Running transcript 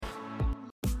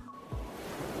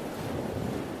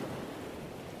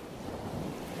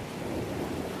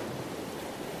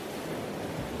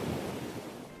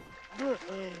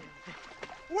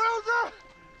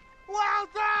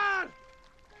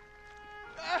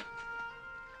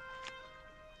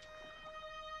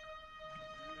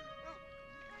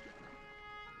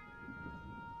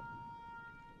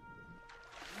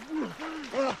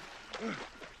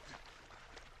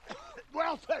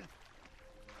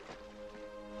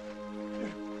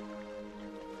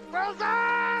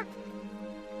Wilson!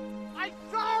 I'm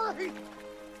sorry!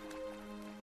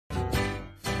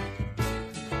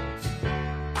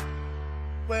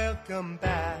 Welcome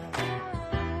back.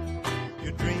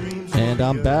 Your dreams And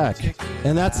I'm back.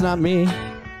 And that's not me.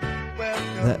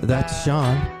 That's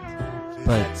Sean.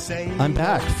 But I'm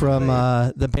back from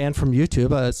the band from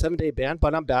YouTube, a 7-day band,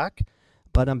 but I'm back.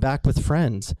 But I'm back with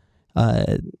friends.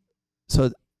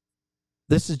 So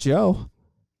this is Joe.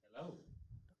 Hello.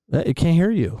 I can't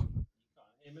hear you. You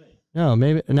can't hear me. No,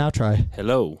 maybe now try.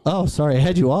 Hello. Oh, sorry, I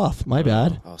had you off. My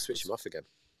bad. I'll switch him off again.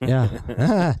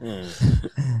 Yeah.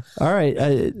 All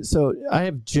right. So I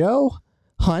have Joe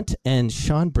Hunt and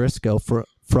Sean Briscoe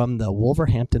from the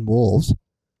Wolverhampton Wolves.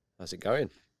 How's it going?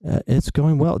 It's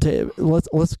going well.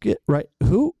 Let's get right.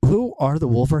 Who are the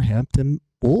Wolverhampton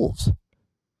Wolves?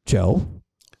 Joe.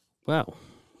 Well,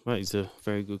 that is a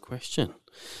very good question.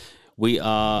 We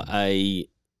are a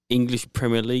English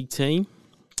Premier League team.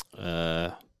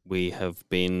 We have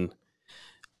been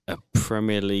a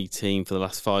Premier League team for the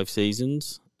last 5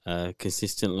 seasons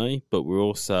consistently, but we're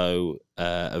also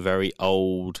a very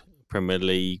old Premier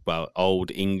League, old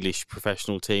English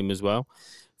professional team as well,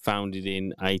 founded in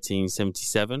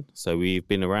 1877. So we've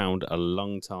been around a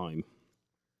long time.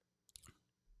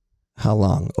 How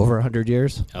long? Over 100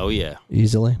 years? Oh, yeah.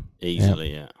 Easily,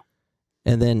 yeah.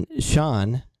 And then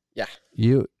Sean. Yeah.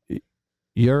 You're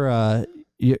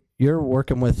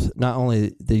working with not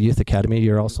only the Youth Academy,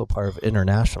 you're also part of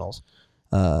internationals.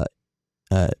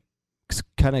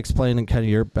 Kind of explaining kind of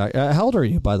your back. How old are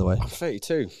you, by the way? I'm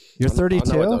 32. You're 32?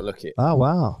 I don't look it. Oh,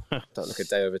 wow. Don't look a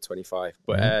day over 25.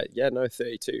 But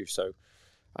 32. So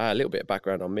a little bit of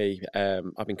background on me.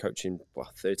 I've been coaching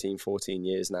 13, 14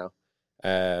 years now.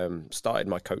 Started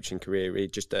my coaching career really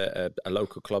just a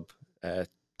local club to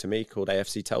me called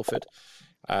AFC Telford.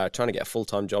 Trying to get a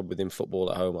full-time job within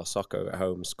football at home or soccer at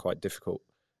home is quite difficult.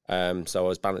 So I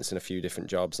was balancing a few different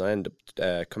jobs. And I ended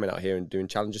up coming out here and doing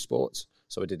Challenger Sports.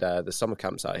 So I did the summer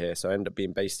camps out here. So I ended up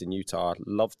being based in Utah.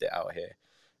 Loved it out here.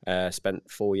 Spent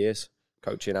 4 years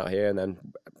coaching out here and then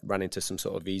ran into some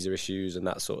sort of visa issues and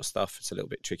that sort of stuff. It's a little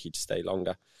bit tricky to stay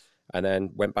longer. And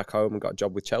then went back home and got a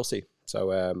job with Chelsea. So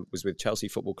was with Chelsea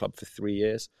Football Club for 3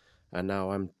 years. And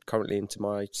now I'm currently into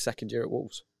my second year at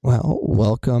Wolves. Well,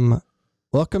 welcome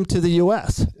to the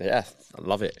U.S. Yeah, I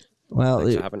love it. Well,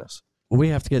 thanks for having us. We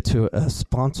have to get to a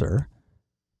sponsor.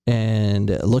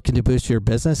 And looking to boost your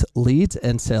business leads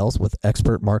and sales with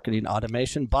expert marketing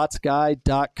automation,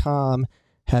 botsguy.com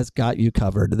has got you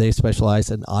covered. They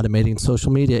specialize in automating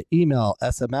social media, email,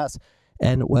 SMS,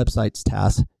 and websites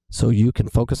tasks so you can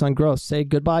focus on growth. Say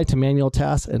goodbye to manual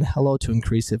tasks and hello to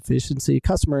increased efficiency,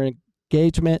 customer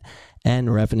engagement,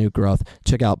 and revenue growth.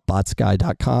 Check out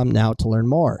botsguy.com now to learn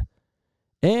more.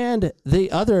 And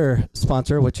the other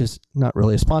sponsor, which is not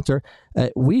really a sponsor,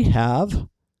 we have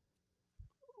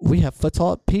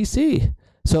futsal at PC.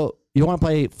 So you want to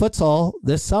play futsal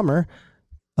this summer,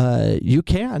 you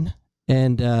can.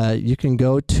 And you can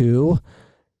go to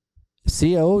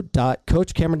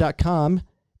co.coachcameron.com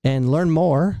and learn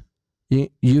more.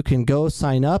 You can go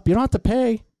sign up. You don't have to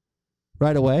pay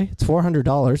right away. It's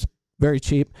 $400, very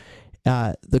cheap.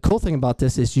 The cool thing about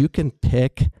this is you can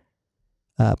pick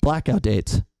blackout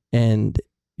dates, and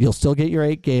you'll still get your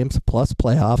 8 games plus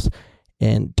playoffs.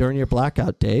 And during your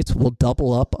blackout dates, we'll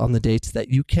double up on the dates that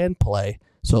you can play.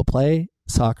 So play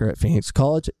soccer at Phoenix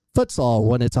College, futsal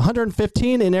when it's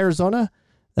 115 in Arizona.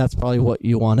 That's probably what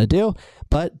you want to do.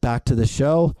 But back to the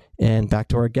show and back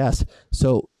to our guests.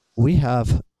 So we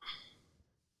have...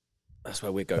 That's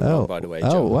where we're going on, by the way, Joe.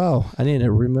 Oh, wow. I need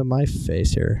to remove my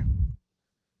face here.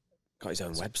 Got his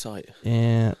own website.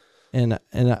 And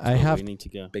I have... We need to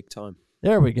go. Big time.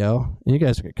 There we go. You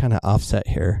guys are kind of offset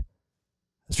here. I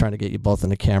was trying to get you both in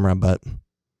the camera, but...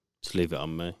 Just leave it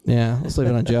on me. Yeah, let's leave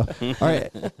it on Joe. All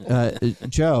right,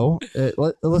 Joe,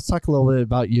 let's talk a little bit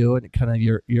about you and kind of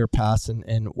your past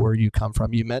and where you come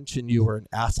from. You mentioned you were in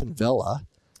Aston Villa,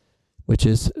 which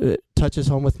touches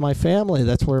home with my family.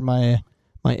 That's where my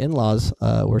in-laws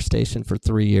were stationed for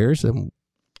 3 years, and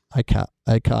I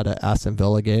caught an Aston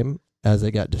Villa game as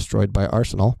they got destroyed by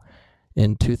Arsenal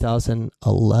in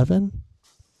 2011.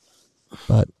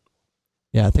 But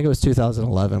yeah, I think it was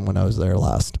 2011 when I was there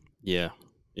last. Yeah.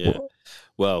 Yeah.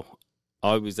 Well,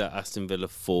 I was at Aston Villa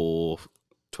for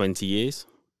 20 years.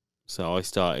 So I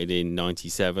started in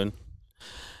 97.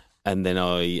 And then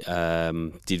I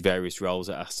did various roles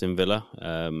at Aston Villa.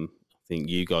 I think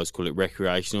you guys call it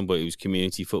recreational, but it was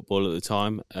community football at the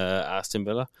time at Aston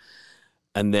Villa.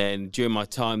 And then during my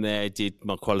time there, I did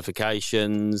my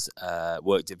qualifications,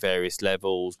 worked at various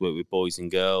levels, worked with boys and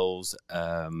girls,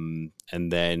 and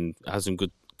then had some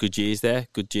good good years there,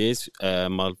 good years.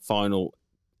 My final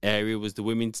area was the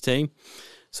women's team.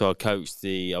 So I was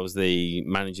the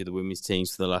manager of the women's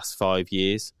teams for the last 5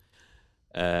 years.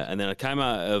 And then I came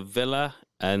out of Villa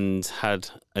and had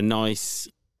a nice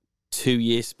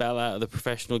 2-year spell out of the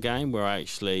professional game where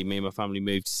me and my family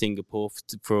moved to Singapore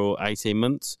for 18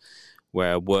 months,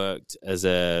 where I worked as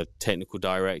a technical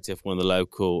director for one of the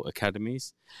local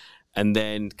academies. And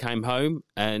then came home,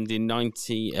 and in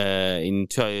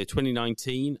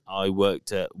 2019, I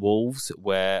worked at Wolves,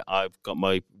 where I've got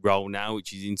my role now,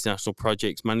 which is International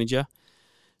Projects Manager.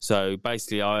 So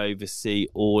basically, I oversee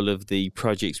all of the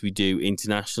projects we do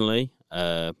internationally.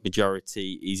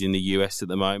 Majority is in the US at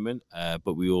the moment,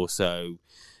 but we also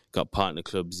got partner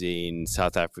clubs in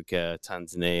South Africa,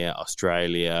 Tanzania,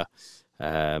 Australia.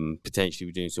 Potentially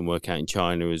we're doing some work out in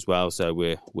China as well, so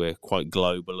we're quite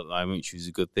global at the moment, which is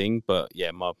a good thing. But yeah,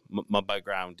 my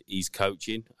background is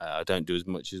coaching. I don't do as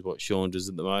much as what Sean does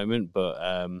at the moment, but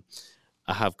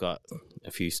I have got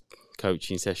a few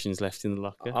coaching sessions left in the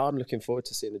locker. I'm looking forward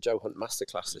to seeing the Joe Hunt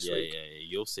masterclass this week. Yeah,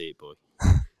 you'll see it, boy.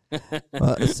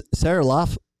 Sarah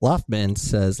Loftman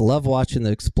says, love watching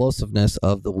the explosiveness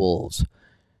of the Wolves.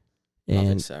 Love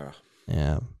it, Sarah.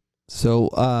 Yeah. So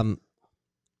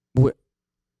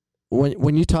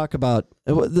when you talk about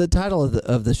the title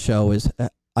of the show is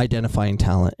identifying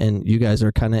talent, and you guys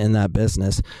are kind of in that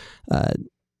business,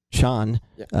 Sean.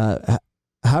 Yeah.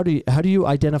 How do you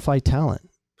identify talent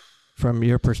from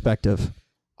your perspective?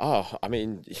 Oh, I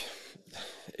mean,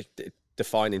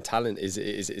 defining talent is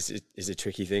a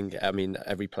tricky thing. I mean,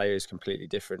 every player is completely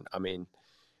different. I mean,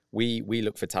 we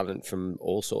look for talent from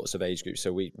all sorts of age groups.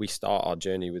 So we start our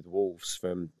journey with Wolves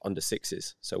from under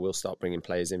 6s. So we'll start bringing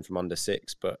players in from under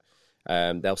 6, but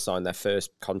they'll sign their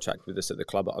first contract with us at the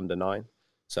club at under 9.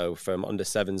 So from under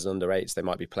 7s and under 8s, they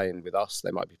might be playing with us.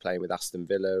 They might be playing with Aston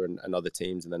Villa and other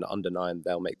teams. And then at under 9,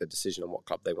 they'll make the decision on what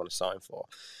club they want to sign for.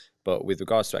 But with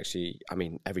regards to actually, I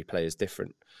mean, every player is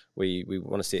different. We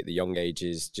want to see at the young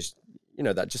ages just,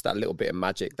 that little bit of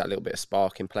magic, that little bit of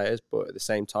spark in players. But at the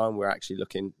same time, we're actually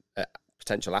looking at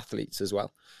potential athletes as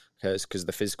well, because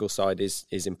the physical side is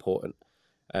important.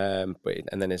 And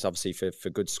then it's obviously for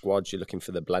good squads, you're looking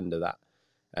for the blend of that.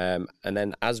 And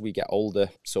then as we get older,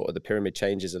 sort of the pyramid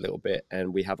changes a little bit,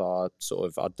 and we have our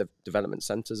development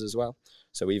centres as well.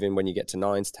 So even when you get to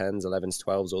 9s, 10s, 11s,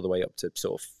 12s, all the way up to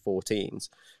sort of 14s,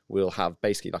 we'll have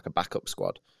basically like a backup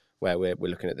squad where we're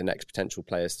looking at the next potential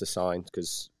players to sign,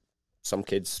 because some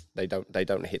kids they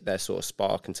don't hit their sort of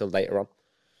spark until later on.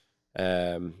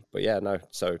 But yeah, no.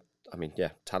 So I mean, yeah,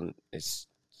 talent is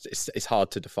it's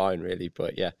hard to define really,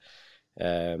 but yeah.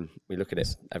 We look at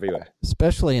it everywhere,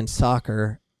 especially in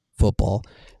soccer, football.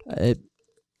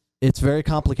 It's very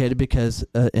complicated because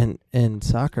in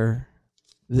soccer,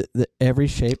 the every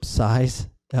shape, size.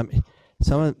 I mean,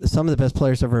 some of the best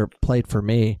players ever played for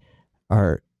me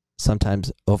are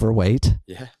sometimes overweight,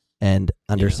 and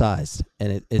undersized,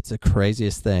 and it's the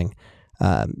craziest thing.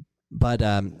 But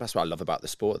that's what I love about the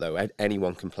sport, though.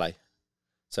 Anyone can play.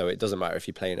 So it doesn't matter if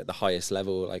you're playing at the highest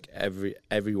level. Like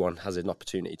everyone has an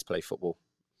opportunity to play football.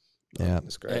 Yeah,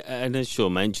 that's great. And as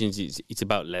Sean mentions, it's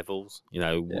about levels.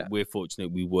 We're fortunate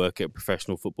we work at a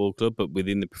professional football club, but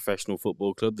within the professional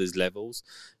football club, there's levels.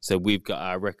 So we've got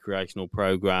our recreational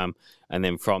program, and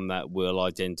then from that, we'll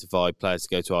identify players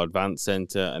to go to our advanced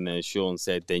centre. And then, as Sean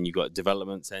said, then you've got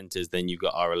development centres, then you've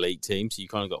got our elite team. So you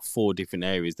kind of got 4 different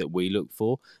areas that we look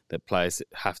for, that players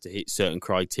have to hit certain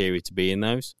criteria to be in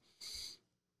those.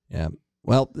 Yeah.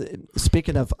 Well,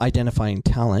 speaking of identifying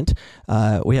talent,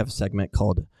 we have a segment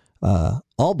called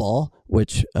All Ball,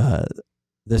 which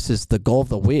this is the goal of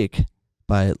the week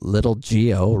by little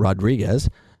Gio Rodriguez.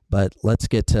 But let's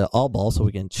get to All Ball so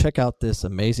we can check out this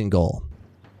amazing goal.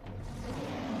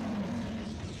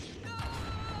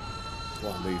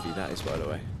 What a movie that is, by the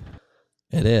way.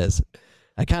 It is.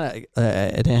 I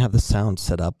didn't have the sound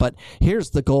set up, but here's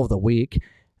the goal of the week.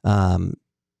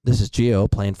 This is Gio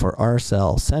playing for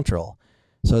RSL Central.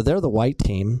 So they're the white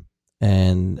team,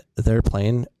 and they're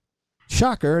playing,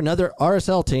 shocker, another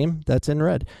RSL team that's in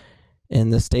red. In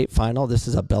the state final, this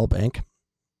is a Bell Bank.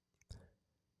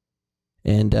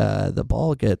 And the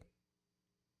ball get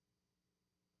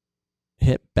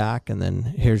hit back, and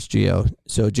then here's Gio.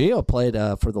 So Gio played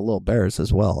for the Little Bears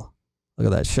as well.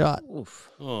 Look at that shot. Oof.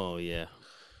 Oh, yeah.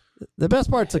 The best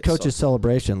part's the coach's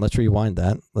celebration. Let's rewind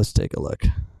that. Let's take a look.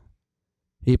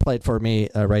 He played for me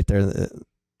right there, the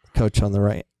coach on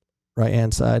the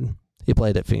right-hand side. He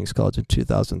played at Phoenix College in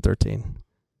 2013.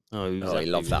 Oh, he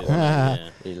loved that one. Yeah.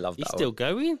 He loved that He's still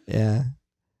going? Yeah.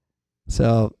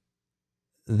 So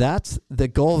that's the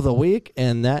goal of the week,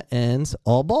 and that ends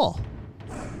All Ball.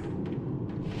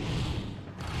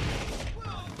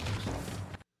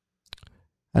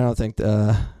 I don't think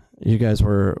you guys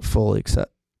were fully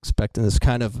expecting this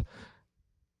kind of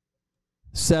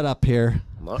setup here.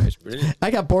 No, it's brilliant.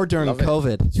 I got bored during Love it.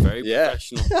 COVID. It's very Yeah.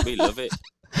 professional. We love it.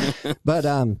 But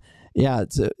yeah,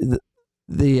 it's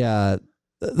the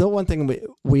one thing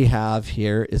we have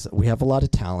here is we have a lot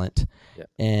of talent, Yeah.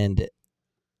 and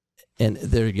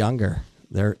they're younger.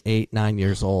 They're 8, 9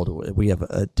 years old. We have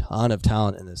a ton of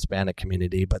talent in the Hispanic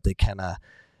community, but they kind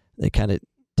of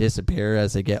disappear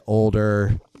as they get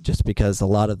older, just because a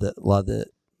lot of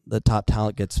the top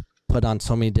talent gets put on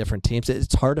so many different teams.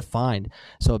 It's hard to find.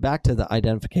 So back to the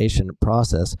identification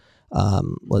process.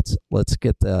 Let's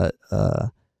get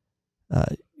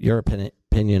your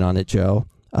opinion on it, Joe.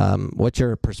 What's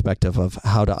your perspective of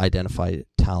how to identify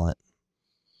talent?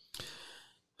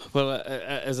 Well,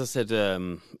 as I said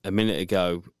a minute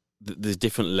ago, there's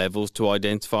different levels to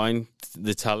identifying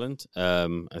the talent.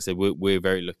 I said we're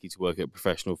very lucky to work at a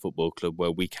professional football club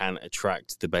where we can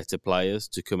attract the better players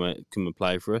to come and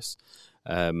play for us.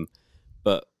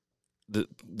 But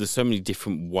there's so many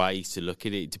different ways to look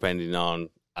at it, depending on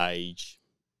age,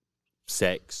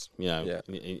 sex,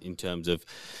 in terms of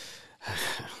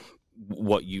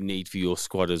what you need for your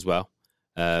squad as well.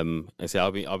 I say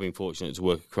I've been fortunate to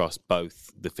work across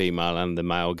both the female and the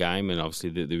male game, and obviously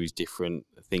there is different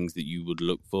things that you would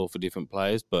look for different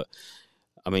players. But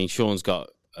I mean, Sean's got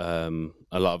a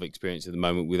lot of experience at the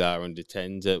moment with our under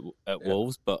 10s at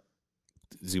Wolves, but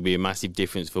there's going to be a massive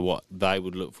difference for what they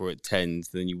would look for at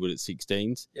 10s than you would at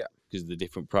 16s. Yeah, because of the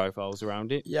different profiles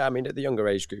around it. Yeah, I mean, at the younger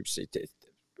age groups,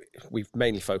 we've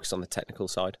mainly focused on the technical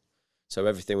side. So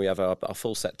everything, we have our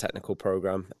full set technical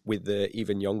program. With the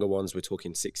even younger ones, we're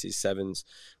talking 6s, 7s.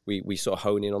 We sort of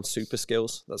hone in on super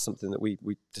skills. That's something that we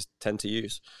just tend to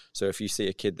use. So if you see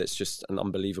a kid that's just an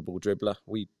unbelievable dribbler,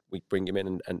 we bring him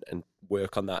in and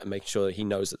work on that and make sure that he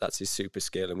knows that that's his super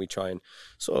skill. And we try and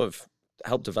sort of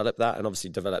help develop that and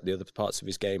obviously develop the other parts of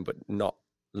his game, but not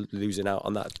losing out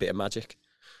on that bit of magic.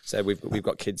 So we've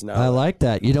got kids now. I like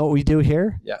that. You know what we do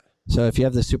here? Yeah. So if you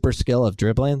have the super skill of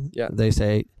dribbling, they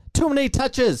say, too many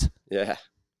touches. Yeah.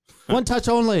 One touch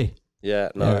only. Yeah.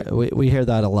 No. We hear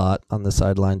that a lot on the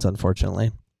sidelines,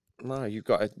 unfortunately. No,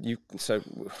 so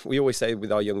we always say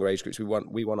with our younger age groups,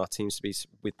 we want our teams to be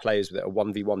with players that are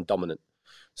 1v1 dominant.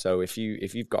 So if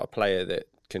you've got a player that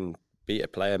can beat a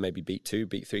player, maybe beat 2,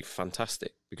 beat 3,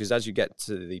 fantastic. Because as you get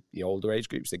to the older age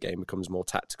groups, the game becomes more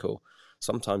tactical.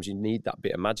 Sometimes you need that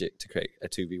bit of magic to create a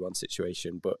 2v1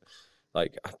 situation. But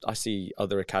like I see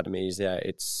other academies,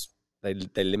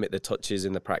 they limit the touches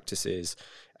in the practices,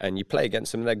 and you play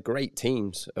against them. They're great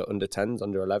teams at under 10s,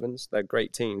 under 11s. They're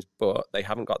great teams, but they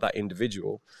haven't got that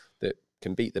individual that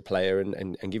can beat the player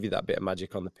and give you that bit of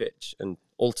magic on the pitch. And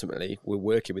ultimately, we're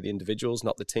working with the individuals,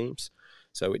 not the teams.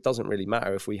 So it doesn't really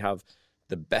matter if we have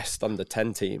the best under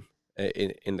 10 team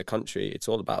in the country. It's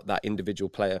all about that individual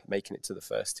player making it to the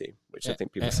first team, which I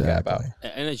think people forget about.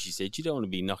 And as you said, you don't want to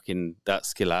be knocking that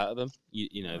skill out of them.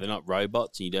 You know, they're not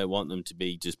robots, and you don't want them to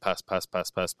be just pass.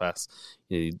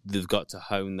 You know, they've got to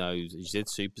hone those, as you said,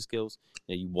 super skills.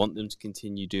 You want them to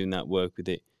continue doing that work with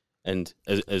it. And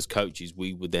as coaches,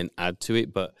 we would then add to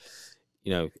it. But,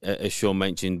 you know, as Sean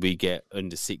mentioned, we get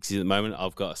under 60s at the moment.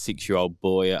 I've got a 6-year-old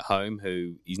boy at home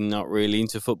who is not really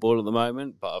into football at the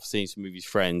moment, but I've seen some of his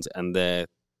friends, and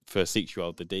for a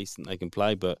 6-year-old, they're decent. They can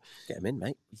play, but Get them in,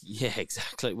 mate. Yeah,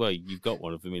 exactly. Well, you've got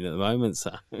one of them in at the moment,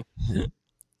 so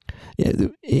Yeah,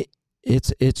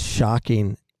 it's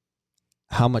shocking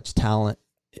how much talent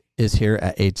is here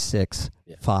at age 6,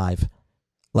 5.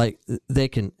 Like they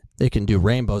can do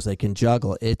rainbows, they can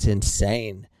juggle. It's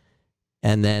insane,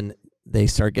 and then they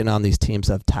start getting on these teams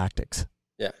of tactics.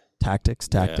 Yeah. Tactics.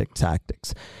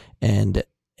 And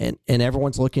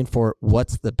everyone's looking for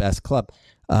what's the best club.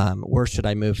 Where should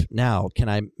I move now? Can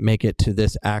I make it to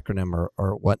this acronym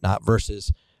or whatnot,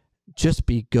 versus just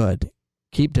be good.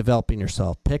 Keep developing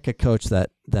yourself. Pick a coach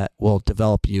that will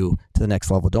develop you to the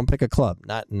next level. Don't pick a club.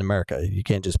 Not in America. You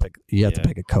can't just pick. You have to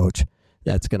pick a coach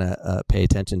that's going to pay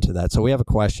attention to that. So we have a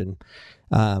question.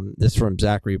 This is from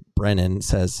Zachary Brennan. It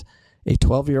says, a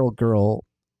 12-year-old girl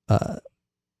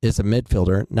is a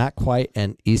midfielder, not quite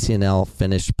an ECNL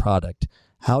finished product.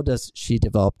 How does she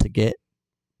develop to get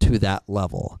to that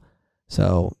level?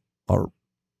 So,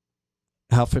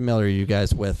 how familiar are you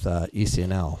guys with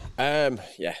ECNL?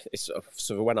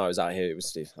 So when I was out here,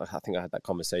 I think I had that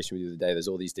conversation with you the other day. There's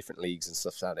all these different leagues and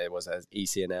stuff out there. There's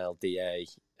ECNL, DA,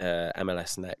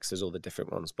 MLS Next. There's all the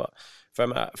different ones. But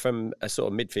from a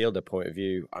sort of midfielder point of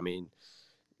view, I mean,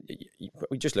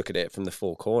 we just look at it from the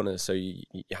four corners. So you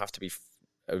have to be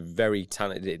very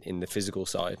talented in the physical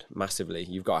side, massively.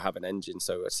 You've got to have an engine.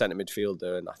 So a centre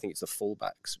midfielder, and I think it's the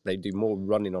fullbacks, they do more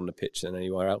running on the pitch than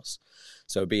anywhere else.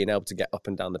 So being able to get up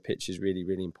and down the pitch is really,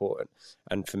 really important.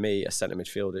 And for me, a centre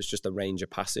midfielder is just a range of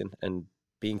passing and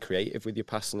being creative with your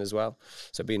passing as well.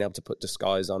 So being able to put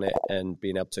disguise on it and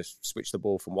being able to switch the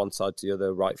ball from one side to the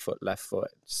other, right foot, left foot,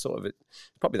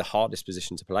 probably the hardest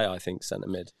position to play, I think, centre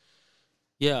mid.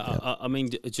 Yeah, I mean,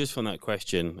 just from that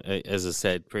question, as I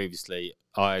said previously,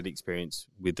 I had experience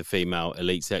with the female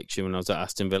elite section when I was at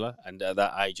Aston Villa. And at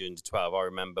that age, under 12, I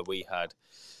remember we had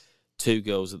 2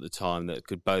 girls at the time that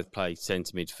could both play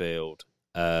centre midfield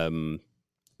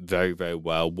very, very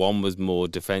well. One was more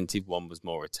defensive, one was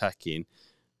more attacking,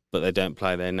 but they don't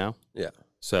play there now. Yeah.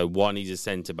 So one is a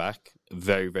centre-back,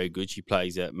 very, very good. She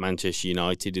plays at Manchester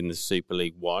United in the Super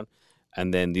League 1.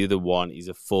 And then the other one is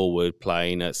a forward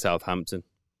playing at Southampton.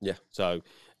 Yeah. So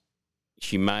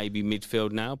she may be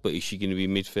midfield now, but is she going to be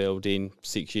midfield in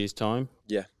 6 years' time?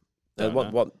 Yeah.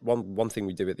 One thing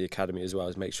we do at the academy as well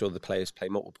is make sure the players play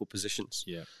multiple positions.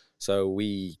 Yeah. So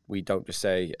we don't just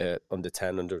say under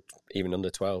 10, even under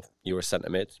 12, you're a centre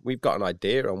mid. We've got an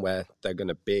idea on where they're going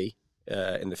to be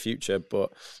in the future,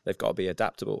 but they've got to be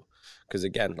adaptable. Because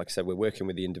again, like I said, we're working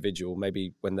with the individual.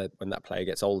 Maybe when that player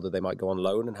gets older, they might go on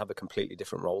loan and have a completely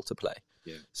different role to play.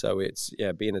 Yeah. So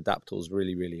being adaptable is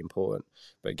really, really important.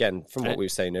 But again, from what we were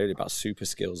saying earlier about super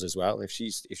skills as well, if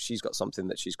she's got something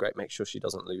that she's great, make sure she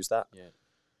doesn't lose that.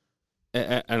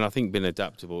 Yeah. And I think being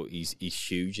adaptable is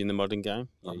huge in the modern game.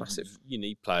 Massive. You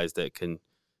need players that can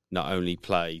not only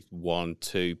play 1,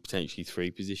 2, potentially 3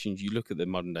 positions. You look at the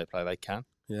modern day player, they can.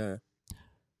 Yeah.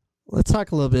 Let's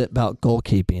talk a little bit about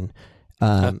goalkeeping.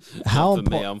 How for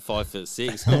me, I'm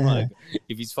 5'6". I'm like,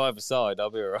 if he's 5 aside, I'll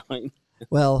be all right.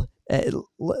 Well,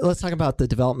 let's talk about the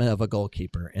development of a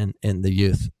goalkeeper in the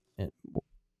youth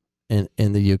in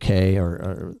the UK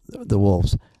or the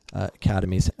Wolves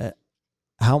academies.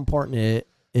 How important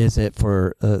is it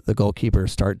for the goalkeeper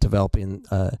to start developing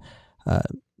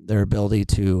their ability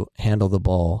to handle the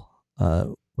ball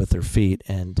with their feet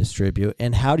and distribute?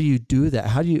 And how do you do that?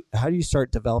 How do you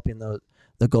start developing the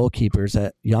goalkeepers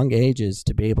at young ages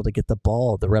to be able to get the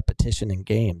ball, the repetition in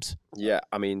games? Yeah,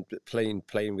 I mean, playing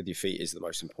with your feet is the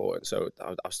most important. So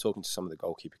I was talking to some of the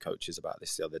goalkeeper coaches about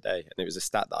this the other day, and it was a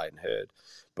stat that I hadn't heard,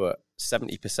 but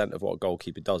 70% of what a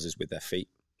goalkeeper does is with their feet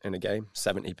in a game,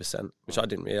 70%, which I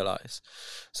didn't realise.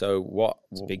 So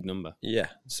it's a big number. Yeah,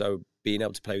 so being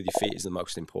able to play with your feet is the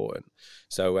most important.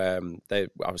 So I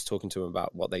was talking to them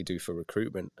about what they do for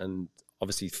recruitment, and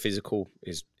obviously physical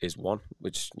is one,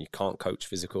 which you can't coach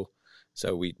physical.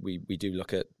 So we do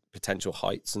look at potential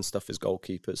heights and stuff as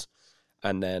goalkeepers.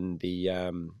 And then the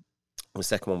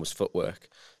second one was footwork.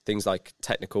 Things like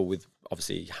technical with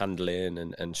obviously handling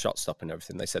and shot stop and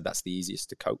everything. They said that's the easiest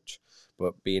to coach.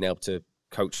 But being able to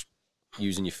coach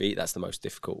using your feet, that's the most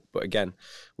difficult. But again,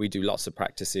 we do lots of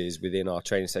practices within our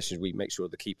training sessions. We make sure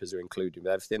the keepers are included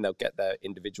with everything. They'll get their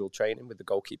individual training with the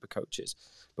goalkeeper coaches,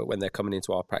 but when they're coming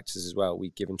into our practices as well, we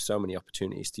give them so many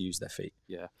opportunities to use their feet.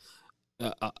 Yeah.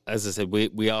 As I said,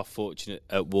 we are fortunate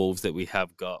at Wolves that we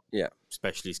have got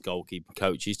specialist goalkeeper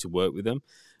coaches to work with them.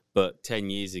 But 10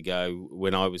 years ago,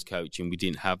 when I was coaching, we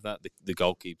didn't have that. The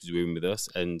goalkeepers were in with us.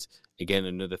 And again,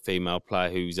 another female player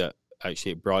who's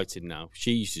actually at Brighton now,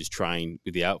 she used to train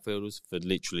with the outfielders for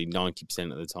literally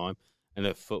 90% of the time, and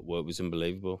her footwork was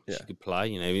unbelievable. She could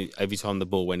play, every time the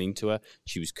ball went into her,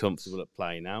 she was comfortable at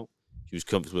playing out. She was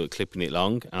comfortable at clipping it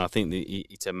long, and I think that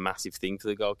it's a massive thing for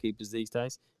the goalkeepers these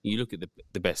days. You look at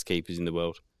the best keepers in the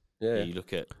world. You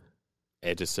look at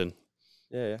Edison.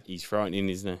 He's frightening,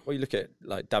 isn't he? Well, you look at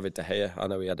like David De Gea. I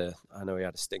know he had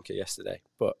a stinker yesterday,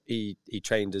 but he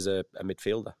trained as a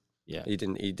midfielder. Yeah, he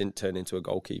didn't turn into a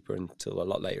goalkeeper until a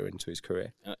lot later into his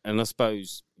career. And I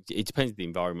suppose it depends on the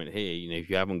environment here. If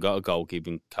you haven't got a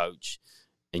goalkeeping coach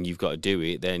and you've got to do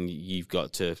it, then you've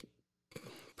got to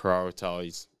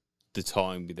prioritise the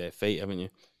time with their feet, haven't you?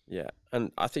 Yeah,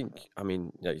 and I think,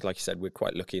 like you said, we're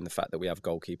quite lucky in the fact that we have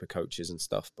goalkeeper coaches and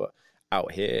stuff. But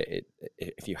out here,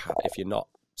 if you're not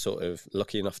sort of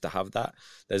lucky enough to have that,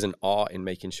 there's an art in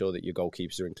making sure that your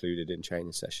goalkeepers are included in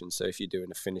training sessions. So if you're doing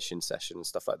a finishing session and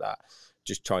stuff like that,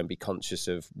 just try and be conscious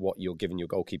of what you're giving your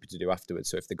goalkeeper to do afterwards.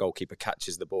 So if the goalkeeper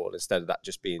catches the ball, instead of that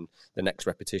just being the next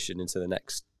repetition into the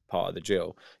next part of the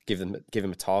drill, give them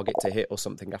a target to hit or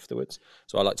something afterwards.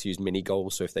 So I like to use mini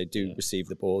goals. So if they do receive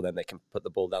the ball, then they can put the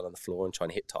ball down on the floor and try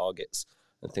and hit targets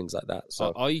and things like that.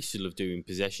 So I used to love doing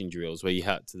possession drills where you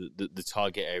had to the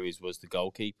target areas was the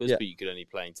goalkeepers, but you could only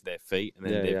play into their feet, and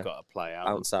then they've got to play out,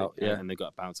 bounce out, and they've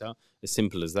got to bounce out. As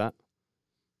simple as that.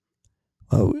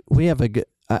 Well, we have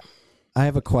I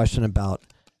have a question about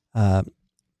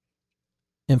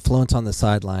influence on the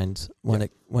sidelines when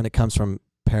it comes from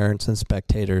parents and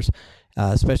spectators,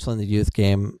 especially in the youth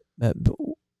game.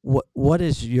 What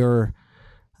is your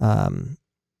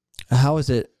how is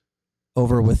it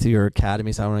over with your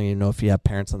academies? I don't even know if you have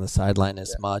parents on the sideline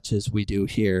as much as we do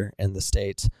here in the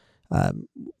States.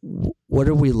 What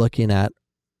are we looking at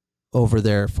over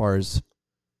there as far as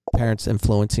parents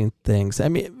influencing things? I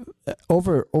mean,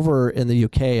 over in the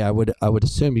UK, I would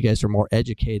assume you guys are more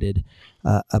educated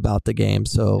about the game.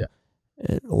 So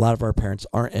a lot of our parents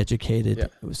aren't educated,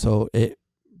 so it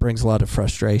brings a lot of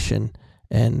frustration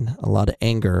and a lot of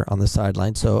anger on the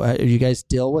sideline. So you guys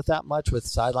deal with that much with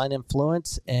sideline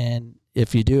influence? And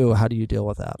if you do, how do you deal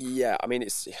with that? Yeah, I mean,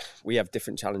 we have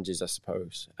different challenges, I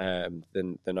suppose,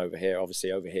 than over here.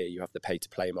 Obviously, over here, you have the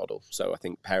pay-to-play model. So I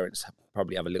think parents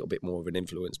probably have a little bit more of an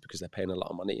influence because they're paying a lot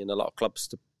of money in a lot of clubs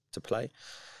to play.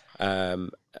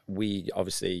 We,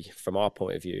 obviously, from our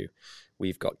point of view,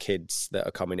 we've got kids that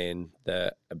are coming in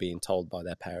that are being told by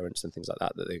their parents and things like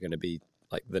that they're going to be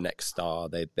like the next star.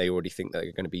 They already think that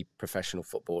they're going to be professional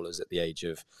footballers at the age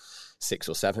of 6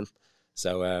 or 7.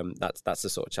 So that's the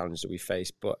sort of challenge that we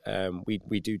face. But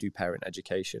we do parent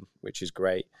education, which is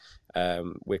great.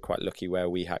 We're quite lucky where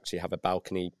we actually have a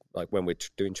balcony. Like when we're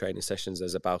doing training sessions,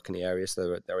 there's a balcony area,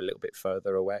 so they're a little bit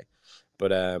further away.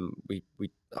 But we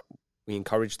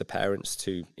encourage the parents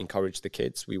to encourage the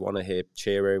kids. We want to hear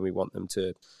cheering. We want them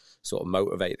to sort of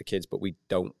motivate the kids, but we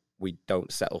don't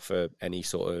settle for any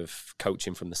sort of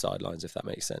coaching from the sidelines, if that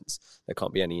makes sense. There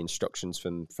can't be any instructions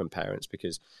from parents,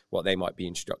 because what they might be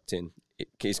instructing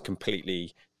is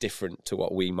completely different to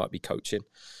what we might be coaching.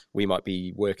 We might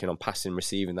be working on passing,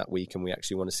 receiving that week, and we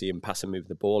actually want to see them pass and move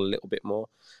the ball a little bit more.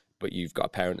 But you've got a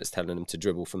parent that's telling them to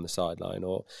dribble from the sideline,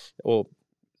 or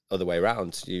other way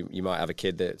around. You might have a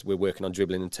kid that we're working on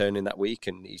dribbling and turning that week,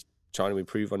 and he's trying to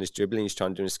improve on his dribbling, he's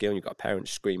trying to do a skill, and you've got a parent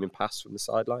screaming pass from the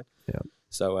sideline. Yeah.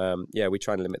 So, we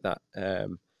try and limit that.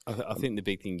 I think the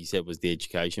big thing you said was the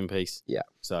education piece. Yeah.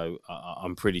 So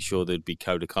I'm pretty sure there'd be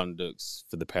code of conducts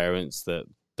for the parents that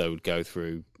they would go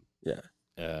through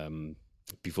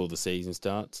before the season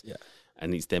starts. Yeah.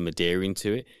 And it's them adhering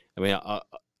to it. I mean,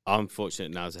 I'm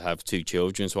fortunate now to have 2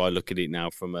 children, so I look at it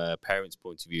now from a parent's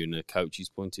point of view and a coach's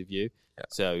point of view. Yeah.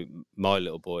 So my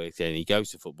little boy, then he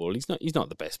goes to football. He's not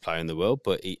the best player in the world,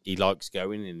 but he likes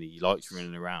going and he likes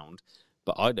running around.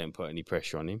 But I don't put any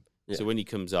pressure on him. Yeah. So when he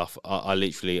comes off,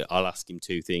 I'll ask him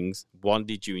 2 things. 1,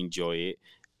 did you enjoy it?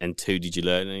 And 2, did you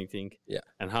learn anything? Yeah.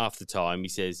 And half the time he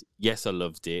says, yes, I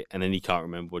loved it. And then he can't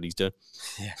remember what he's done.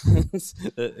 Yeah.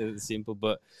 It's simple.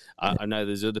 But I know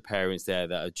there's other parents there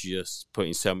that are just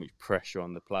putting so much pressure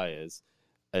on the players.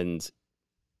 And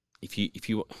if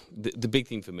you the big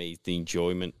thing for me is the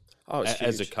enjoyment. Oh,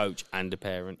 as a coach and a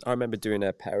parent. I remember doing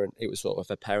it was sort of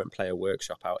a parent-player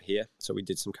workshop out here. So we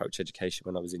did some coach education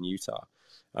when I was in Utah.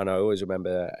 And I always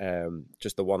remember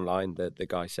just the one line that the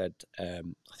guy said, I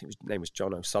think his name was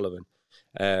John O'Sullivan.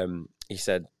 He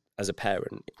said, as a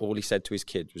parent, all he said to his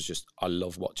kids was just, I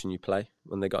love watching you play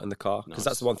when they got in the car. Because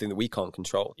that's the one thing that we can't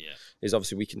control. Yeah. Is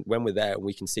obviously when we're there,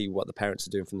 we can see what the parents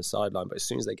are doing from the sideline. But as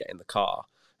soon as they get in the car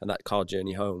and that car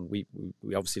journey home, we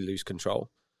obviously lose control.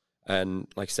 And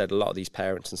like I said, a lot of these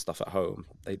parents and stuff at home,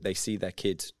 they see their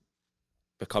kids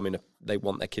they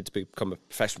want their kid to become a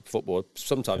professional footballer,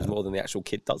 sometimes more than the actual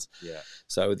kid does. Yeah.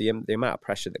 So the amount of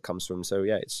pressure that comes from them. So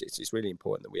yeah, it's really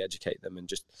important that we educate them and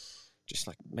just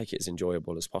like make it as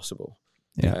enjoyable as possible.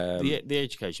 Yeah. The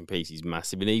education piece is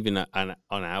massive, and even on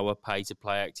our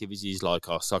pay-to-play activities like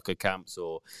our soccer camps,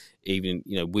 or even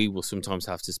we will sometimes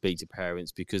have to speak to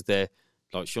parents because they're,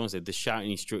 like Sean said, they're shouting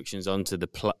instructions onto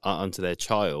their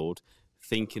child,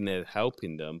 thinking they're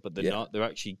helping them, but they're not. They're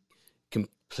actually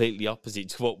completely opposite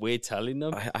to what we're telling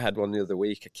them. I had one the other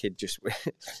week. A kid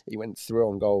he went through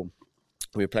on goal.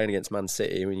 We were playing against Man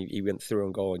City, and he went through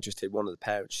on goal and just had one of the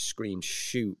parents scream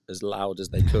 "shoot" as loud as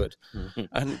they could,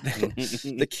 and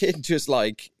the kid just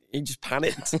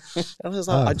panicked. And I was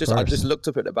like, I just looked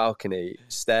up at the balcony,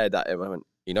 stared at him, I went,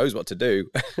 he knows what to do,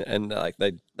 and like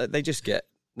they just get.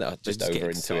 No, just over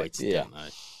into it. Yeah,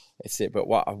 it's it. But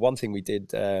one thing we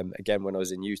did again when I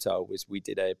was in Utah was we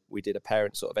did a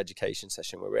parent sort of education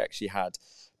session where we actually had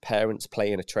parents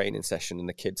playing a training session and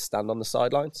the kids stand on the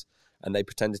sidelines and they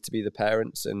pretended to be the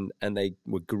parents and they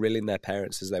were grilling their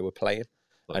parents as they were playing.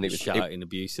 And it was shouting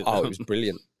abuse at them. It was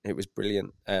brilliant. It was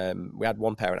brilliant. We had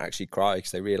one parent actually cry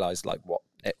because they realised like what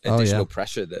additional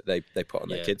pressure that they put on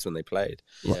their kids when they played.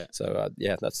 Yeah. So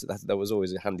that was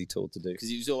always a handy tool to do.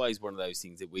 Because it was always one of those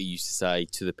things that we used to say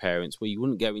to the parents, well, you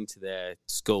wouldn't go into their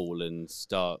school and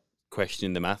start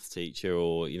questioning the math teacher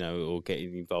or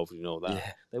getting involved in all that.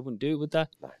 Yeah. They wouldn't do it, would they?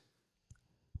 No.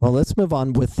 Well, let's move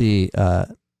on with the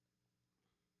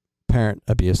parent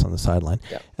abuse on the sideline.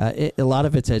 Yeah. A lot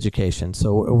of it's education.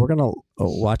 So we're going to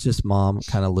watch this mom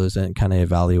kind of lose it and kind of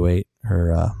evaluate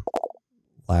her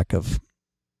lack of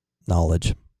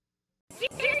knowledge.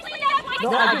 No,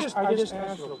 I just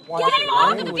asked her. Get him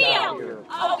off the field!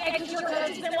 Oh, okay, because your coach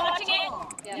has been watching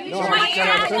it? Use your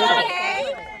hands,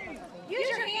 okay? Use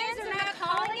your hands, they're not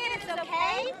calling it, it's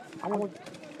okay? You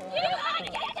gotta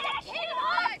get that kid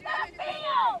off the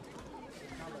field!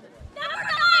 Number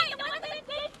 9, the one that's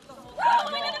been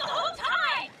throwing it the whole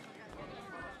time!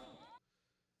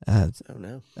 Oh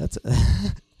no, That's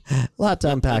a lot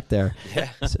to unpack there.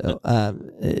 yeah. So,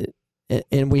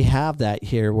 and we have that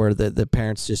here where the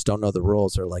parents just don't know the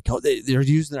rules. They're like, oh, they're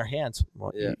using their hands.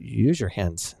 Well, Yeah. you use your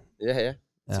hands. Yeah.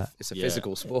 It's a Yeah.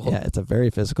 physical sport. Yeah, it's a very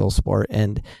physical sport,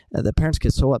 and the parents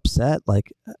get so upset.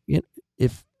 Like,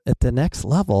 if at the next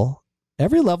level,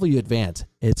 every level you advance,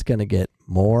 it's going to get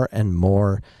more and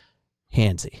more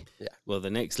handsy. Well, the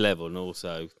next level, and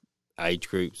also age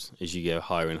groups, as you go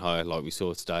higher and higher, like we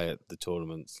saw today at the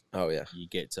tournaments, Oh yeah. you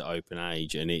get to open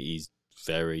age, and it is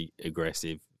very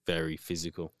aggressive, very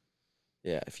physical.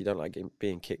 Yeah. If you don't like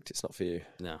being kicked, it's not for you.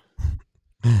 No.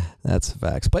 That's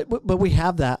facts. But we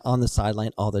have that on the sideline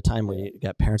all the time. We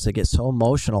got parents that get so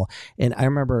emotional. And I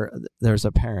remember there's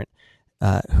a parent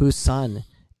whose son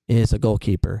is a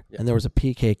goalkeeper, and there was a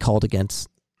PK called against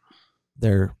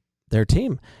their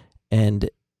team, and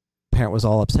parent was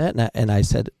all upset. And I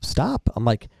said, "Stop!" I'm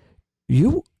like,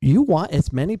 "You want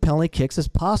as many penalty kicks as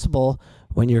possible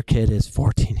when your kid is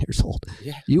 14 years old.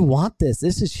 Yeah. You want this.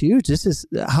 This is huge. This is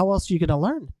how else are you going to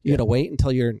learn? You're going to wait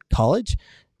until you're in college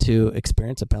to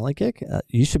experience a penalty kick?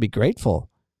 You should be grateful."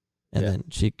 And then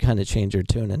she kind of changed her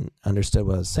tune and understood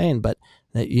what I was saying. But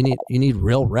that you need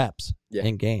real reps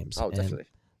in games. Oh, And definitely.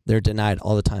 they're denied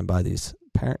all the time by these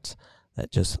parents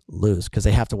that just lose because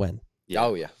they have to win. Yeah.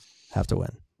 Oh yeah. Have to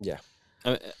win. Yeah.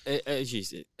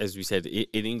 As we said,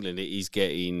 in England, it is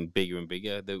getting bigger and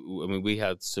bigger. We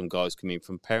had some guys come in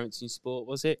from Parents in Sport,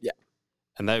 was it? Yeah.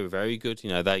 And they were very good.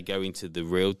 They go into the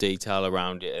real detail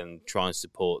around it and try and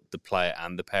support the player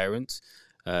and the parents.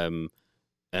 And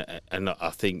I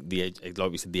think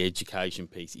like we said, the education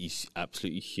piece is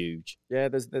absolutely huge. Yeah,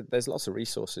 there's lots of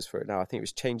resources for it now. I think it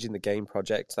was Changing the Game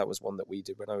project. That was one that we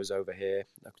did when I was over here.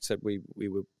 Like I said, we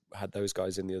had those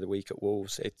guys in the other week at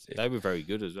Wolves. They were very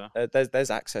good as well.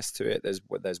 There's access to it. There's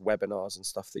webinars and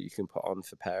stuff that you can put on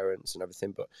for parents and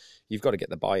everything, but you've got to get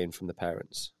the buy-in from the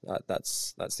parents.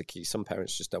 That's the key. Some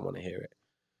parents just don't want to hear it.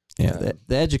 Yeah,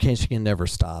 the education can never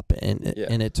stop, and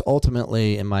it's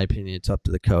ultimately, in my opinion, it's up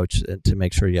to the coach to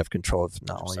make sure you have control of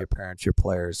not only your parents, your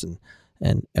players,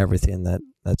 and everything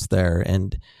that's there.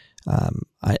 And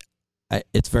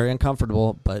it's very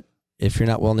uncomfortable, but if you're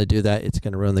not willing to do that, it's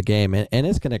going to ruin the game, and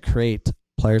it's going to create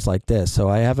players like this. So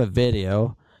I have a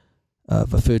video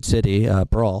of a Food City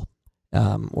brawl,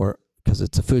 because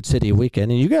it's a Food City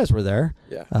weekend, and you guys were there.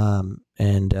 Yeah.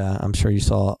 And I'm sure you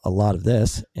saw a lot of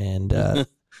this, and.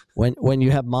 When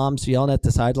you have moms yelling at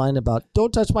the sideline about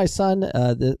 "Don't touch my son,"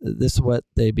 this is what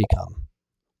they become.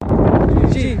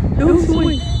 G, don't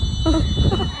swing.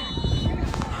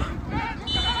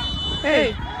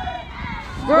 Hey,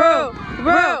 bro,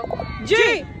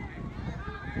 G.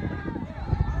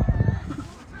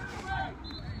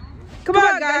 Come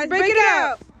on, guys, break it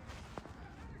out.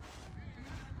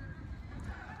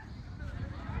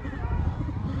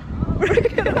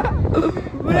 Break it out.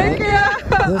 Break it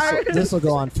out. This will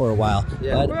go on for a while.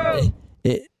 Yeah.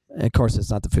 But of course,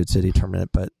 it's not the Food City tournament,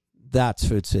 but that's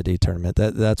Food City tournament.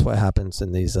 That's what happens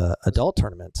in these adult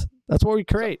tournaments. That's what we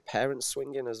create. Parents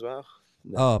swinging as well.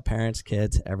 Oh, parents,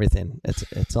 kids, everything.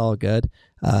 It's all good.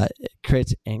 It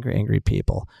creates angry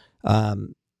people.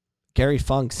 Gary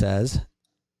Funk says,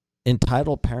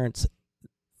 entitled parents,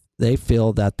 they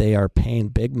feel that they are paying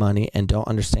big money and don't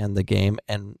understand the game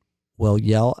and will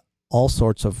yell all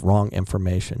sorts of wrong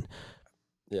information.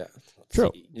 Yeah.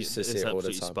 True. Used to It's see it all the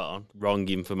absolutely time. spot on. Wrong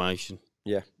information.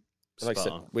 Yeah. Like I Spot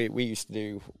said, on. we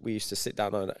used to sit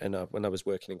down when I was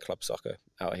working in club soccer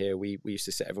out here. We used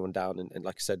to sit everyone down and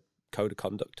like I said, code of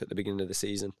conduct at the beginning of the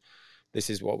season. This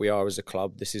is what we are as a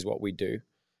club. This is what we do.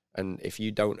 And if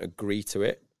you don't agree to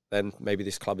it, then maybe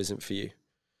this club isn't for you.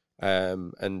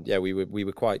 And yeah, we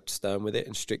were quite stern with it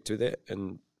and strict with it,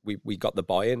 and we got the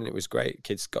buy-in, and it was great.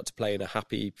 Kids got to play in a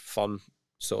happy, fun,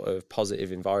 sort of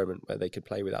positive environment where they could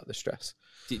play without the stress.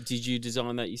 Did you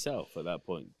design that yourself at that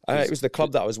point? It was the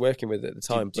club that I was working with at the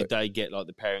time. Did they get like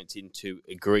the parents in to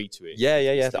agree to it?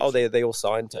 Yeah. Oh, they all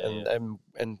signed,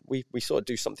 and we sort of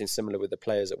do something similar with the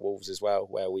players at Wolves as well,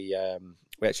 where we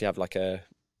actually have like a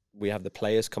we have the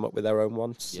players come up with their own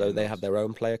ones, so they have their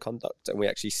own player conduct, and we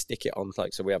actually stick it on,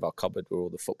 like, so we have our cupboard where all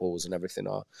the footballs and everything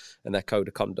are, and their code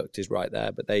of conduct is right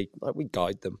there. But we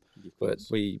guide them, but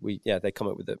they come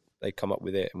up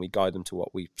with it, and we guide them to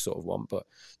what we sort of want. But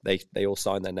they all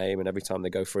sign their name, and every time they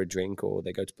go for a drink or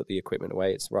they go to put the equipment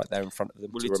away, it's right there in front of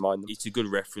them to remind them. It's a good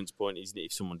reference point, isn't it?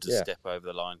 If someone does step over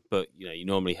the line, but you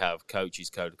normally have coaches,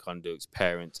 code of conduct,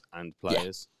 parents, and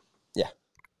players. Yeah.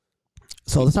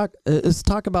 So let's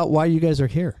talk about why you guys are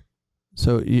here.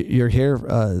 So you're here.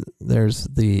 There's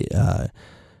the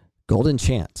Golden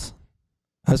Chance.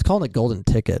 I was calling it Golden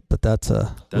Ticket, but that's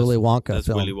Willy Wonka That's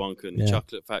film. Willy Wonka and the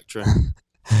Chocolate Factory.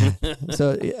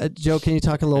 So, Joe, can you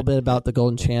talk a little bit about the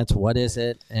Golden Chance? What is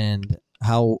it, and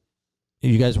how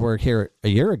you guys were here a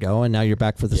year ago, and now you're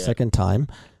back for the second time?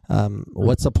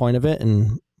 What's the point of it,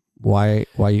 and why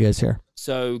are you guys here?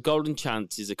 So Golden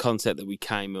Chance is a concept that we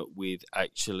came up with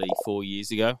actually 4 years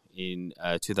ago in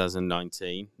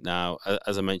 2019. Now,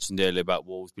 as I mentioned earlier about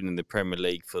Wolves being in the Premier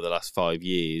League for the last 5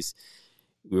 years,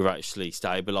 we've actually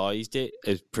stabilised it.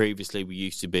 As previously, we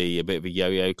used to be a bit of a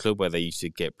yo-yo club where they used to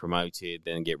get promoted,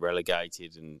 then get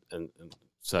relegated and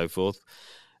so forth.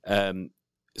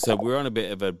 So we're on a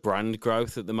bit of a brand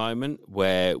growth at the moment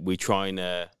where we're trying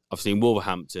to, obviously in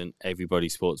Wolverhampton, everybody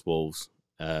supports Wolves.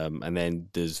 And then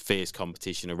there's fierce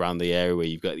competition around the area where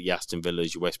you've got the Aston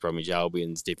Villas, your West Bromwich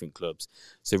Albions, different clubs.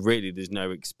 So really there's no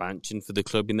expansion for the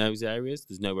club in those areas.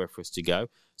 There's nowhere for us to go.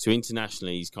 So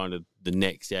internationally is kind of the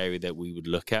next area that we would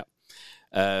look at.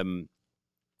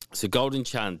 So Golden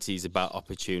Chance is about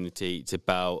opportunity. It's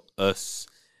about us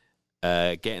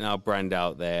getting our brand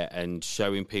out there and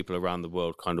showing people around the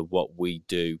world kind of what we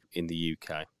do in the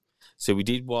UK. So we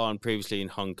did one previously in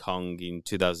Hong Kong in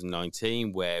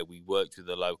 2019 where we worked with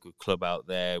a local club out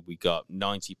there. We got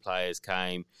 90 players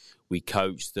came, we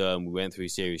coached them, we went through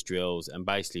serious drills, and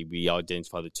basically we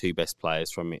identified the 2 best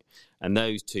players from it. And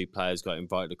those 2 players got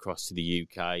invited across to the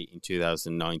UK in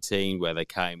 2019 where they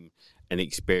came and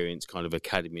experienced kind of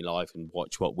academy life and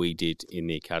watch what we did in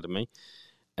the academy.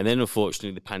 And then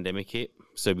unfortunately the pandemic hit,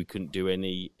 so we couldn't do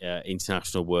any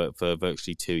international work for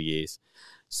virtually 2 years.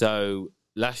 So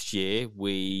last year,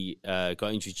 we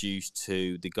got introduced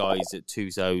to the guys at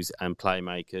Tuzos and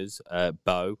Playmakers,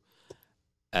 Bo,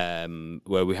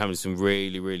 where we're having some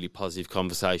really, really positive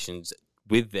conversations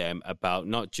with them about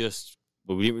not just,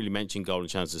 well, we didn't really mention Golden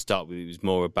Chance to start with, it was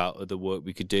more about other work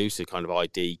we could do, so kind of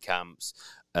ID camps,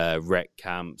 rec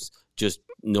camps, just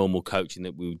normal coaching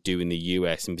that we would do in the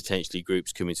US and potentially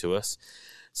groups coming to us.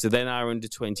 So then our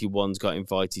under-21s got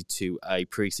invited to a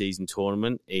pre-season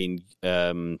tournament in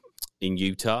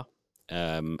Utah,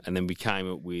 and then we came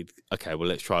up with, okay, well,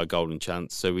 let's try a Golden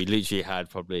Chance. So we literally had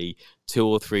probably 2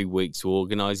 or 3 weeks to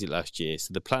organise it last year.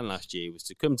 So the plan last year was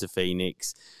to come to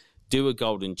Phoenix, do a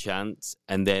Golden Chance,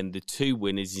 and then the 2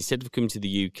 winners, instead of coming to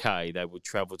the UK, they would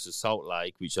travel to Salt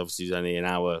Lake, which obviously is only an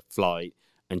hour flight,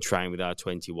 and train with our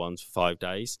 21s for 5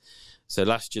 days. So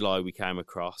last July we came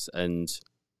across, and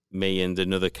me and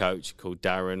another coach called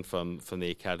Darren from the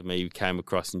academy, we came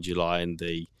across in July, and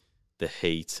the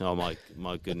heat. Oh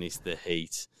my goodness, the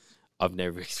heat. I've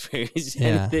never experienced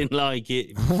anything like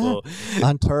it before.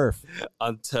 On turf.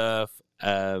 On turf.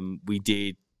 We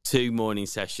did 2 morning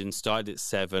sessions, started at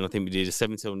 7. I think we did a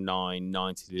 7 till 9,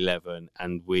 9 till 11,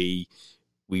 and we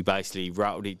basically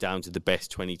rattled it down to the best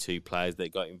 22 players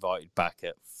that got invited back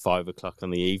at 5 o'clock in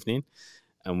the evening.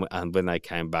 And when they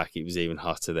came back, it was even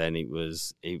hotter then. It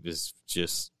was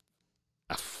just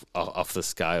off the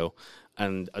scale.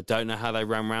 And I don't know how they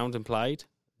ran round and played.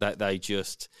 That they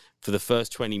just, for the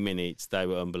first 20 minutes, they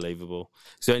were unbelievable.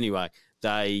 So anyway,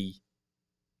 they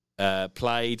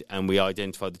played and we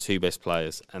identified the 2 best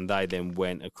players. And they then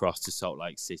went across to Salt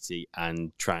Lake City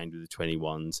and trained with the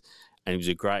 21s. And it was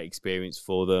a great experience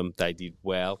for them. They did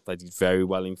well. They did very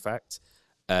well, in fact.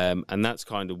 And that's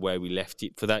kind of where we left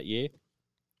it for that year.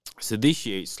 So this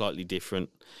year, it's slightly different.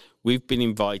 We've been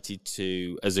invited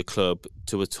to, as a club,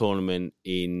 to a tournament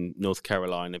in North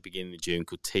Carolina beginning of June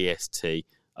called TST.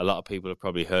 A lot of people have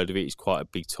probably heard of it. It's quite a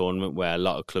big tournament where a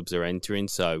lot of clubs are entering.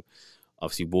 So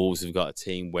obviously Wolves have got a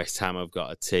team, West Ham have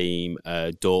got a team,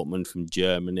 Dortmund from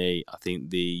Germany. I think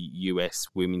the US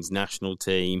women's national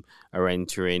team are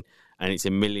entering. And it's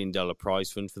 $1 million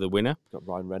prize fund for the winner. Got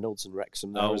Ryan Reynolds and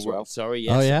Wrexham there as well. Sorry,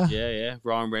 yes. Oh, yeah? Yeah.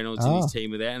 Ryan Reynolds and his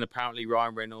team are there. And apparently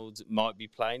Ryan Reynolds might be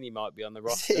playing. He might be on the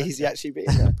roster. Is he actually being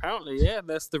there? Apparently, yeah.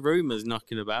 That's the rumours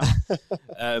knocking about.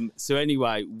 So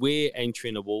anyway, we're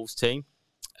entering a Wolves team.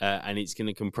 And it's going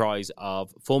to comprise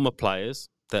of former players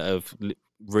that have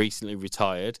recently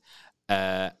retired.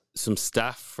 Some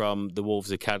staff from the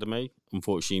Wolves Academy.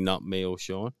 Unfortunately, not me or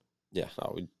Sean. Yeah,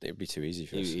 it would be too easy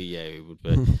for us. Yeah, it would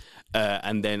be.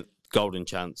 And then Golden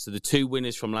Chance. So the 2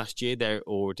 winners from last year, they're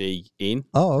already in.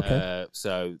 Oh, okay.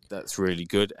 So that's really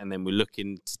good. And then we're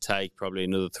looking to take probably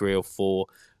another 3 or 4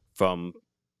 from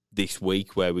this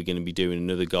week, where we're going to be doing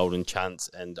another Golden Chance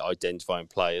and identifying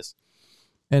players.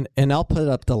 And I'll put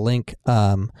up the link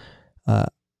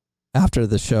after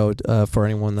the show for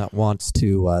anyone that wants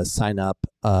to sign up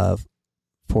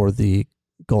for the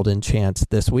Golden Chance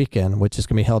this weekend, which is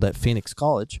going to be held at Phoenix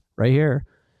College right here.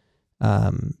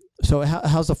 So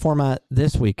how's the format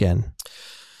this weekend?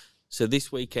 So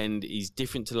this weekend is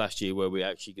different to last year, where we're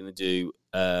actually going to do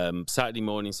Saturday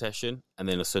morning session and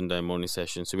then a Sunday morning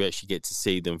session. So we actually get to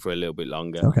see them for a little bit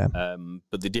longer. Okay.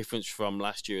 But the difference from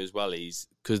last year as well is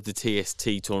because the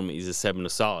TST tournament is a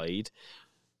 7-a-side,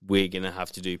 we're going to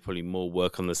have to do probably more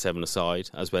work on the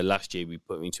 7-a-side, as where last year we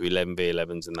put them into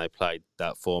 11v11s and they played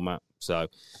that format. So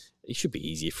it should be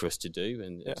easier for us to do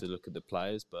and to look at the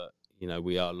players. But,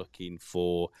 we are looking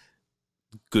for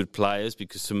good players,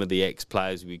 because some of the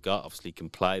ex-players we got obviously can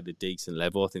play the decent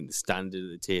level. I think the standard of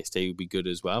the TST would be good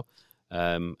as well.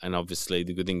 And obviously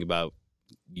the good thing about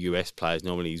US players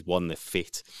normally is, one, they're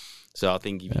fit. So I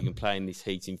think if you can play in this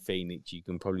heat in Phoenix, you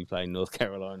can probably play in North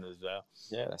Carolina as well.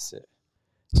 Yeah, that's it.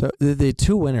 So the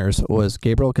 2 winners was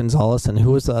Gabriel Gonzalez, and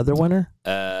who was the other winner?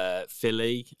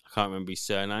 Philly. I can't remember his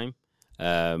surname.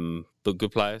 But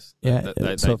good players. Yeah.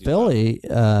 They so do Philly,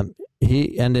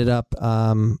 he ended up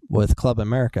with Club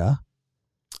America.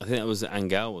 I think that was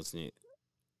Angel, wasn't it?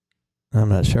 I'm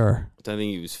not sure. I don't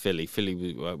think it was Philly.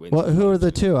 Philly went. Well, who are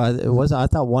the 2? I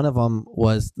thought one of them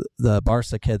was the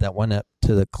Barca kid that went up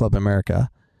to the Club America.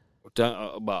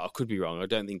 Well, I could be wrong. I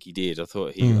don't think he did. I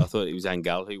thought it was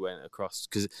Angel who went across,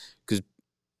 because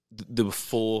there were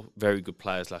 4 very good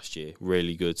players last year,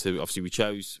 really good. So obviously we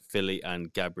chose Philly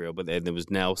and Gabriel, but then there was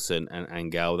Nelson and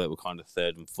Angel that were kind of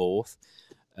 3rd and 4th.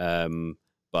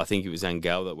 But I think it was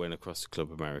Angel that went across to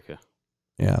Club America.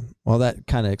 Yeah, well, that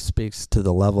kind of speaks to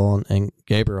the level, and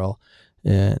Gabriel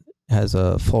has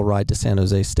a full ride to San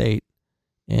Jose State,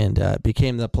 and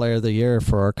became the player of the year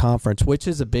for our conference, which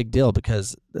is a big deal,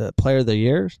 because the player of the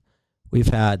year, we've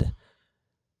had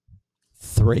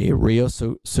 3, Ryo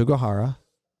Sugihara,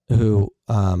 who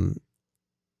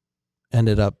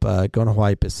ended up going to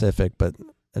Hawaii Pacific, but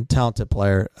a talented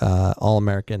player,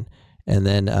 All-American, and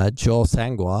then Joel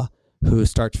Sangwa, who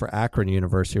starts for Akron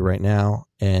University right now,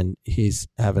 and he's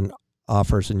having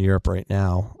offers in Europe right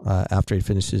now after he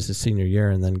finishes his senior year,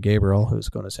 and then Gabriel, who's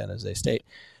going to San Jose State.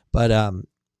 But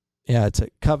yeah, it's a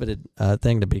coveted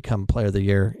thing to become player of the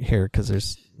year here, because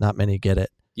there's not many get it.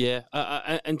 Yeah,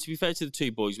 and to be fair to the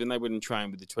 2 boys, when they went and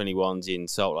trained with the 21s in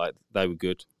Salt Lake, they were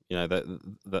good.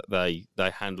 They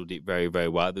handled it very, very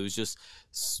well. There was just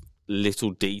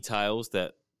little details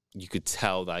that you could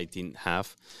tell they didn't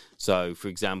have. So, for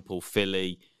example,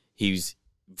 Philly, he was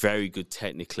very good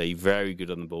technically, very good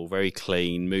on the ball, very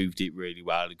clean, moved it really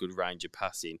well, a good range of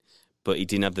passing, but he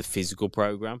didn't have the physical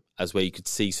program, as where you could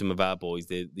see some of our boys,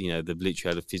 they've literally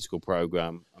had a physical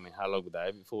program. I mean, how long would they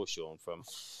have it for, Sean?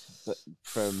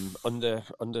 From under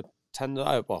 10,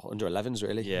 well, under 11s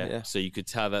really. Yeah. So you could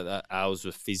tell that ours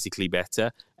were physically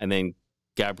better. And then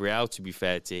Gabriel, to be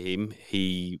fair to him,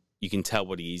 you can tell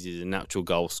what he is. He's a natural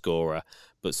goal scorer,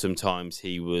 but sometimes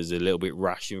he was a little bit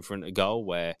rash in front of goal,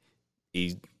 where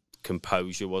his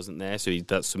composure wasn't there. So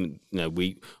that's something,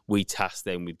 we tasked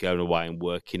them with going away and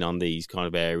working on these kind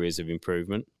of areas of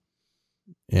improvement.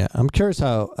 Yeah, I'm curious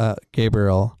how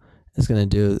Gabriel is going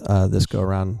to do this go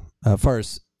around.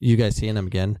 First, you guys seeing him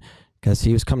again, because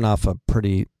he was coming off a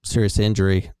pretty serious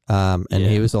injury, and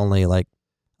he was only like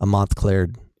a month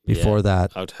cleared before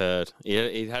that. I'd heard.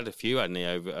 He'd had a few, hadn't he,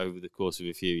 over the course of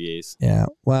a few years. Yeah,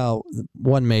 well,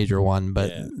 one major one, but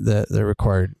the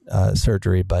required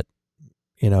surgery, but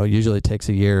usually takes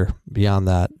a year beyond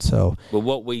that. So, well,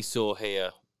 what we saw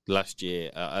here last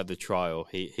year at the trial,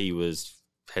 he was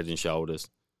head and shoulders.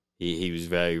 He was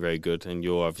very, very good, and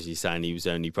you're obviously saying he was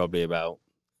only probably about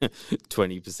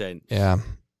 20%. Yeah,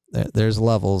 there's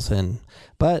levels,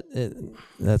 but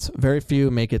that's very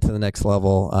few make it to the next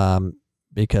level,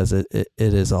 because it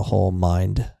is a whole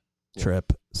mind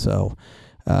trip. So,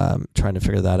 trying to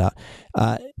figure that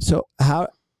out. So how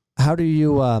do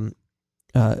you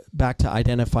back to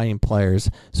identifying players?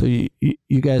 So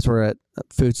you guys were at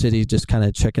Food City, just kind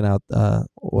of checking out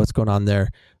what's going on there.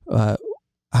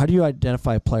 How do you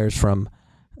identify players from,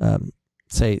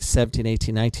 say, 17,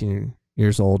 18, 19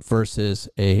 years old versus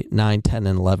a 9, 10,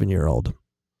 and 11-year-old?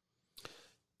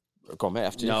 Go on, mate.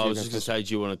 After No, you I was just going to say,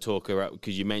 do you want to talk about,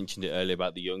 because you mentioned it earlier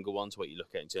about the younger ones, what you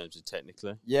look at in terms of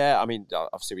technically? Yeah, I mean,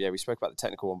 obviously, we spoke about the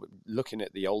technical one, but looking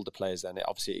at the older players, then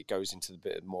it goes into the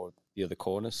bit more the other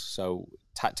corners. So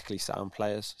tactically sound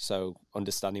players, so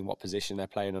understanding what position they're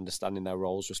playing, understanding their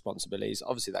roles, responsibilities.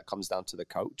 Obviously, that comes down to the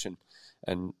coach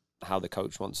and how the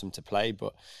coach wants them to play.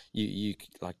 But you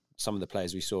like some of the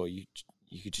players we saw, you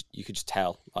could just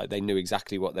tell, like, they knew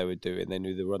exactly what they were doing. They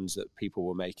knew the runs that people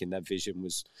were making. Their vision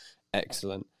was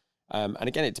excellent. And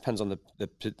again, it depends on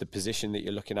the position that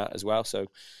you're looking at as well. So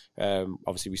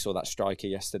obviously, we saw that striker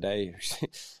yesterday.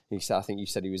 I think you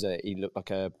said he looked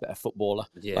like a footballer,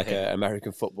 like an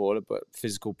American footballer. But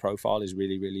physical profile is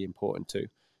really, really important too,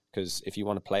 because if you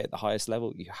want to play at the highest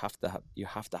level, you have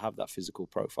to have that physical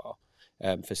profile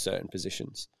for certain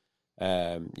positions.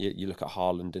 You look at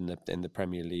Haaland in the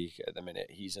Premier League at the minute.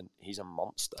 He's a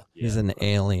monster. Yeah. He's an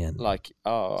alien. Like,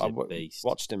 I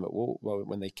watched him at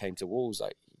when they came to Wolves.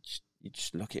 Like, you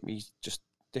just look at me, just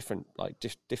different, like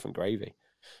different gravy.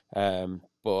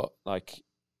 But like,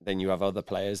 then you have other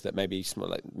players that maybe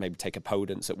maybe take a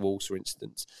Podence at Wolves, for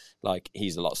instance. Like,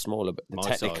 he's a lot smaller, but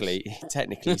technically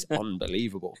he's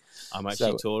unbelievable. I'm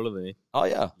actually taller than him. Oh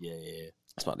yeah, yeah.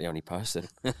 That's not the only person.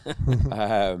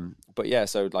 But yeah,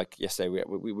 so like yesterday,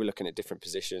 we were looking at different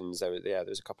positions.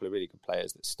 There's a couple of really good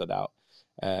players that stood out.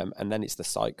 And then it's the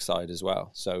psych side as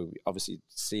well. So obviously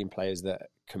seeing players that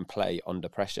can play under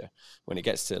pressure. When it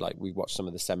gets to, like, we watched some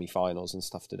of the semi-finals and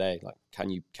stuff today, like, can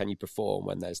you perform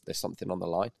when there's something on the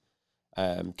line?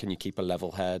 Can you keep a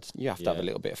level head? You have to have a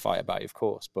little bit of fight about it, of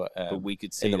course, but we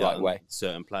could see in the that right way.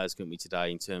 Certain players, couldn't we,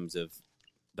 today, in terms of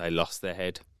they lost their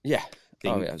head. Yeah.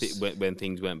 When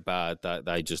things went bad,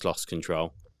 they just lost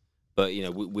control. But, you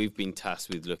know, we've been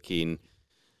tasked with looking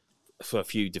for a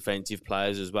few defensive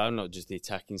players as well, not just the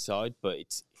attacking side. But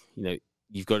it's, you know,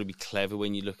 you've got to be clever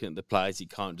when you're looking at the players.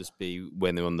 It can't just be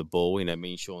when they're on the ball. You know,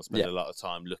 me and Sean spend a lot of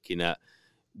time looking at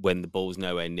when the ball's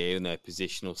nowhere near, in their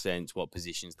positional sense, what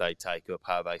positions they take up,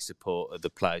 how they support other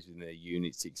players within their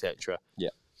units, etc. Yeah.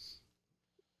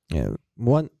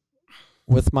 One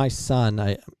with my son,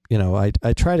 I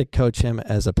try to coach him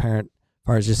as a parent as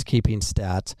far as just keeping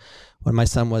stats. When my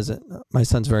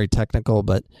son's very technical,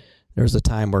 but there was a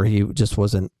time where he just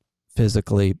wasn't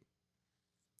physically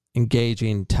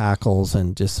engaging tackles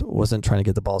and just wasn't trying to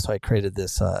get the ball. So I created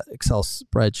this Excel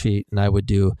spreadsheet, and I would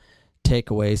do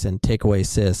takeaways and takeaway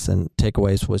assists. And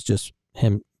takeaways was just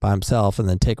him by himself, and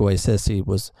then takeaway assists, he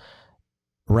was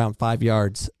around 5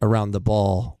 yards around the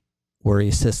ball where he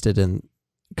assisted in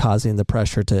causing the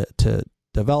pressure to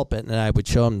develop it. And I would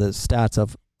show him the stats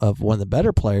of one of the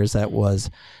better players that was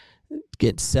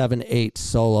get 7-8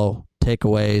 solo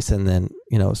takeaways, and then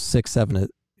 6-7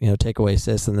 takeaway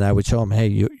assists. And then I would show him, hey,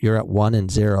 you're at 1 and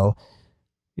 0,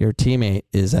 your teammate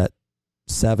is at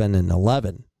 7 and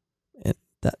 11. And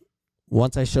that,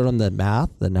 once I showed him the math,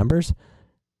 the numbers,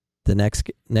 the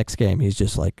next game he's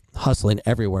just like hustling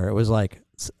everywhere. It was like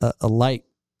a light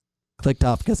clicked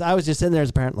off, because I was just in there as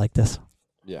a parent like this.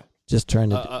 Yeah. Just trying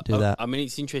to do that. I mean,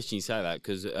 it's interesting you say that,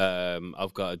 because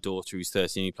I've got a daughter who's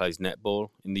 13 who plays netball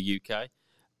in the UK,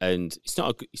 and it's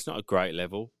not a great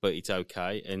level, but it's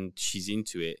okay, and she's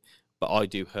into it. But I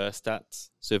do her stats,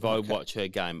 so if I watch her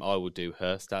game, I will do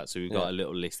her stats. So we've got a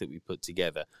little list that we put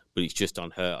together, but it's just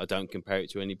on her. I don't compare it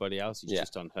to anybody else. It's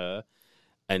just on her,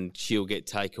 and she'll get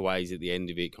takeaways at the end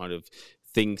of it, kind of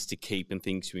things to keep and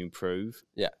things to improve.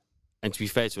 Yeah. And to be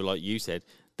fair to her, like you said,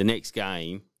 the next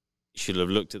game, she'll have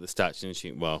looked at the stats and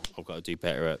think, well, I've got to do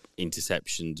better at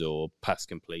interceptions or pass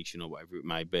completion or whatever it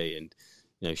may be. And,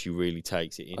 she really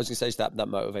takes it in. I was going to say, that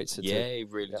motivates her too. Yeah, it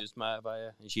really does motivate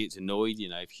her. And she gets annoyed,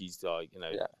 if she's like,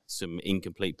 some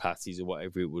incomplete passes or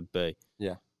whatever it would be.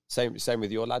 Yeah. Same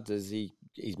with your lad.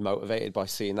 He's motivated by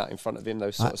seeing that in front of him,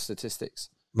 those sort of statistics.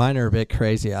 Mine are a bit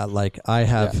crazy. I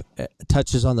have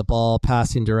touches on the ball,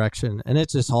 passing direction, and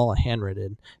it's just all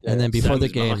handwritten. Yeah, and then before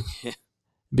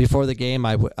the game,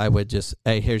 I would just,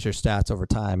 hey, here's your stats over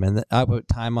time, and I would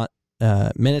time on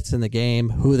minutes in the game,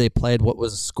 who they played, what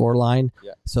was the score line.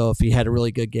 Yeah. So if he had a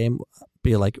really good game,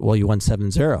 be like, well, you won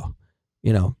 7-0,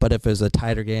 But if it was a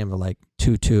tighter game, like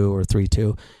 2-2 or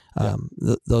 3-2,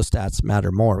 those stats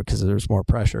matter more because there's more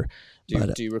pressure.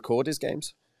 Do you record his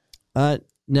games?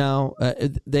 No,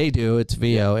 they do. It's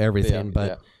VO, everything.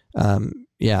 But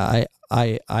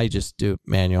I just do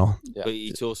manual. Yeah. But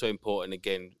it's also important,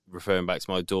 again, referring back to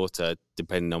my daughter,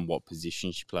 depending on what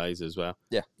position she plays as well.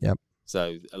 Yeah. Yep.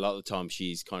 So a lot of the time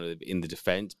she's kind of in the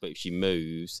defence, but if she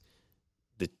moves,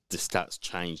 the stats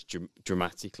change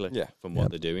dramatically from what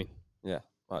they're doing. Yeah.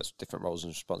 Well, it's different roles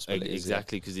and responsibilities.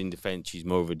 Exactly, because in defence she's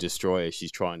more of a destroyer.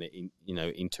 She's trying to,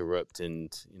 interrupt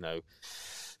and,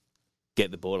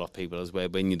 get the ball off people as well.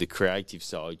 When you're the creative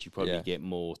side, you probably Yeah. get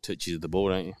more touches of the ball,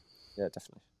 don't you? Yeah,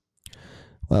 definitely.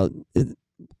 Well,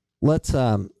 let's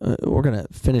we're gonna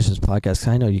finish this podcast 'cause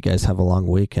I know you guys have a long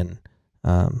week, and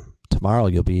tomorrow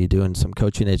you'll be doing some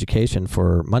coaching education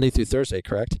for Monday through Thursday,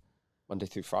 correct? Monday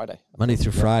through Friday. Monday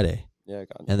through Friday, Yeah,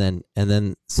 go on. and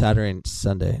then Saturday and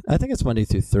Sunday. I think it's Monday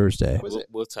through Thursday. Was it?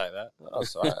 We'll take that. Oh,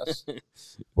 sorry. That's-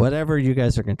 Whatever you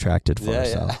guys are contracted for. Yeah,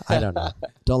 yeah. So I don't know.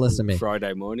 Don't listen to me.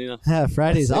 Friday morning.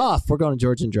 Friday's off. We're going to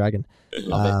Georgian Dragon.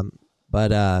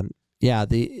 But yeah,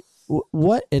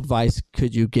 what advice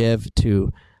could you give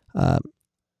to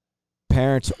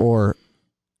parents or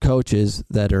coaches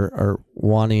that are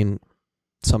wanting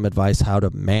some advice how to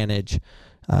manage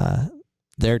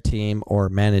their team or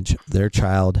manage their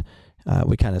child?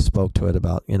 We kind of spoke to it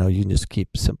about, you can just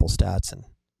keep simple stats and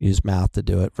use mouth to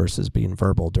do it versus being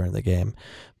verbal during the game.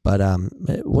 But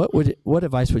what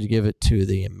advice would you give it to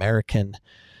the American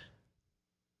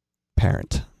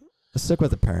parent? Let's stick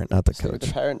with the parent, not the Stick coach. with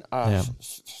the parent. Yeah.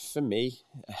 For me,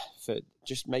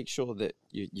 just make sure that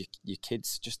your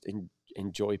kids just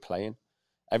enjoy playing.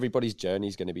 Everybody's journey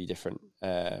is going to be different.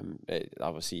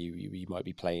 Obviously, you might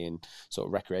be playing sort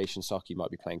of recreation soccer, you might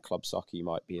be playing club soccer, you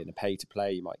might be in a pay to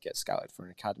play, you might get scouted for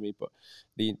an academy, but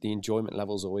the enjoyment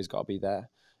level's always got to be there.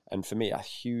 And for me, a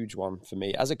huge one for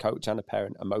me as a coach and a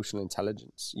parent, emotional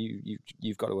intelligence.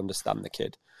 You've got to understand the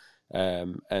kid.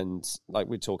 And like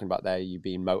we're talking about there, you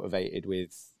being motivated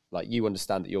with, like, you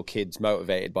understand that your kid's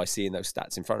motivated by seeing those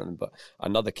stats in front of them, but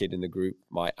another kid in the group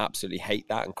might absolutely hate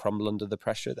that and crumble under the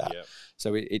pressure of that. Yeah.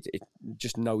 So it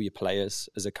just know your players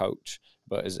as a coach,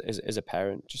 but as a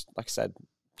parent, just like I said,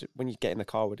 when you get in the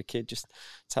car with a kid, just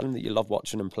tell them that you love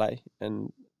watching them play,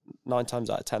 and 9 times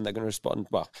out of 10 they're going to respond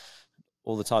well.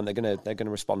 All the time they're going to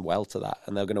respond well to that,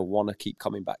 and they're going to want to keep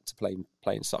coming back to playing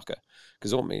soccer,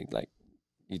 because ultimately, like,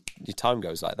 your time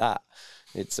goes like that.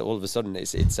 It's all of a sudden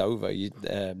it's over.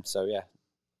 So yeah,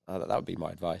 that would be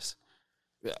my advice.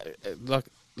 Like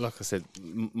I said,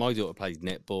 my daughter plays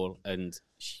netball, and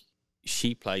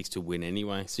she plays to win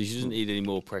anyway, so she doesn't need any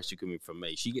more pressure coming from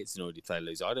me. She gets annoyed if they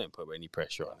lose. I don't put any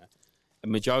pressure on her. A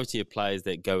majority of players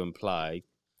that go and play,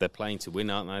 they're playing to win,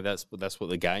 aren't they? That's what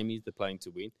the game is. They're playing to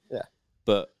win. Yeah.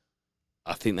 But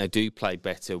I think they do play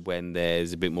better when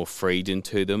there's a bit more freedom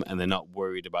to them, and they're not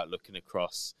worried about looking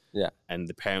across. Yeah. And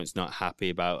the parent's not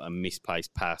happy about a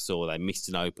misplaced pass, or they missed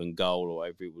an open goal, or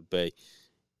whatever it would be.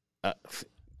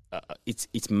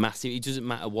 It's massive. It doesn't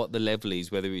matter what the level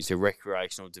is, whether it's a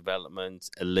recreational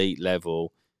development, elite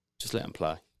level. Just let them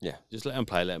play. Yeah, just let them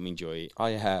play. Let them enjoy it.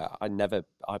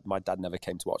 My dad never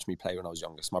came to watch me play when I was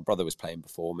younger. So my brother was playing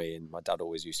before me, and my dad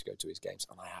always used to go to his games,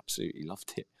 and I absolutely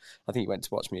loved it. I think he went to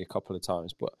watch me a couple of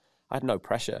times, but I had no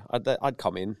pressure. I'd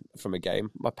come in from a game.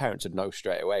 My parents would know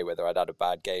straight away whether I'd had a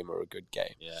bad game or a good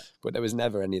game. Yeah. But there was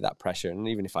never any of that pressure, and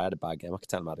even if I had a bad game, I could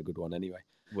tell them I had a good one anyway.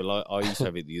 Well, I used to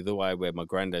have it the other way, where my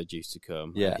granddad used to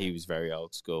come. Yeah. And he was very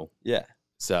old school. Yeah.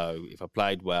 So if I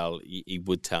played well, he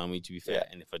would tell me, to be fair. Yeah.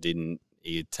 And if I didn't,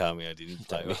 he'd tell me I didn't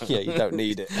play well. Yeah, you don't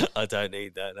need it. I don't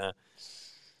need that now.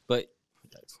 But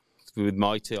with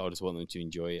my two, I just want them to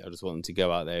enjoy it. I just want them to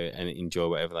go out there and enjoy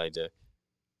whatever they do.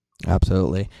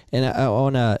 Absolutely. And I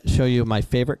want to show you my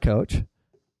favorite coach.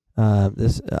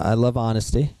 I love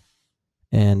honesty,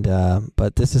 and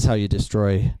but this is how you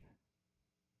destroy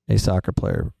a soccer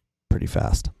player pretty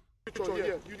fast. You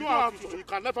don't have to. You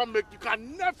can never make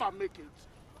it.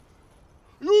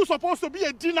 You're supposed to be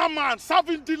a dinner man,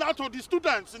 serving dinner to the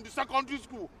students in the secondary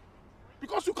school,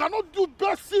 because you cannot do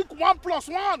basic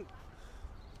 1+1.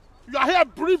 You are here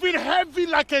breathing heavy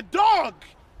like a dog.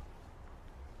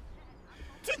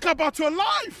 Think about your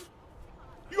life.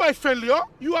 You are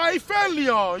a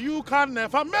failure. You can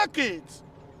never make it.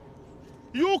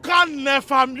 You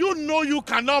cannot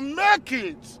make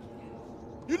it.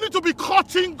 You need to be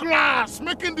cutting grass,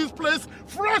 making this place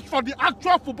fresh for the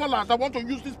actual footballers that want to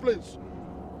use this place.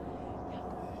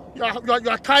 You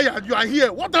are tired. You are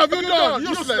here. What have you done?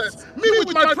 Useless. Me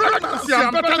with my pregnancy,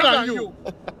 I'm better than you.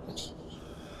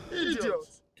 Idiot.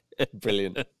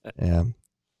 Brilliant. Yeah,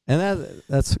 and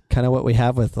that's kind of what we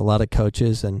have with a lot of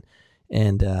coaches and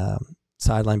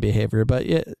sideline behavior. But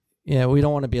yeah, we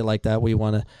don't want to be like that. We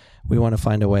want to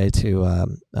find a way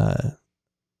to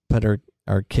put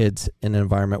our kids in an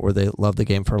environment where they love the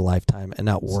game for a lifetime and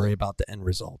not worry about the end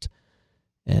result.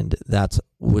 And that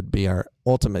would be our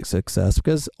ultimate success,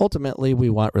 because ultimately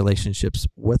we want relationships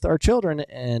with our children.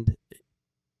 And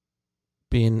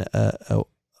being a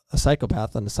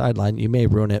psychopath on the sideline, you may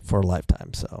ruin it for a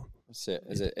lifetime. So that's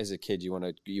it. As a kid, you want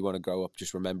to grow up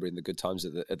just remembering the good times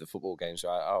at the football games.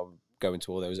 Right? I'll go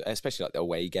into all those, especially like the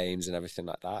away games and everything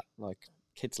like that. Like,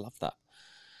 kids love that.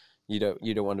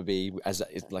 You don't want to be, as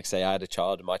like say I had a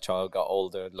child and my child got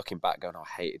older, looking back going, I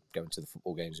hated going to the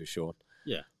football games with Sean.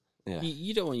 Yeah. Yeah.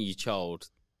 You don't want your child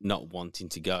not wanting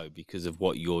to go because of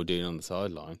what you're doing on the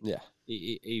sideline. Yeah.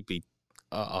 It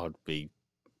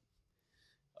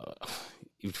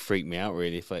would freak me out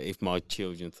really if my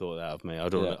children thought that of me. I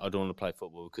don't want to play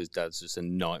football because Dad's just a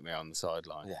nightmare on the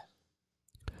sideline.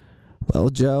 Yeah. Well,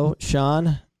 Joe,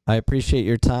 Sean, I appreciate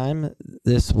your time.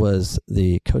 This was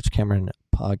the Coach Cameron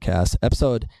podcast,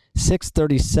 episode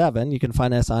 637. You can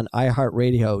find us on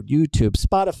iHeartRadio, YouTube,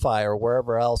 Spotify, or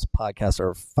wherever else podcasts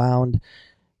are found.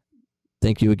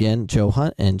 Thank you again, Joe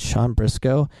Hunt and Sean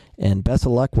Briscoe, and best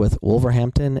of luck with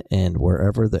Wolverhampton and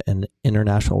wherever the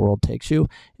international world takes you.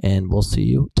 And we'll see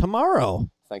you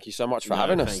tomorrow. Thank you so much for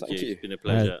having us. Thank you. you. It's been a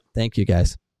pleasure. Thank you,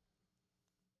 guys.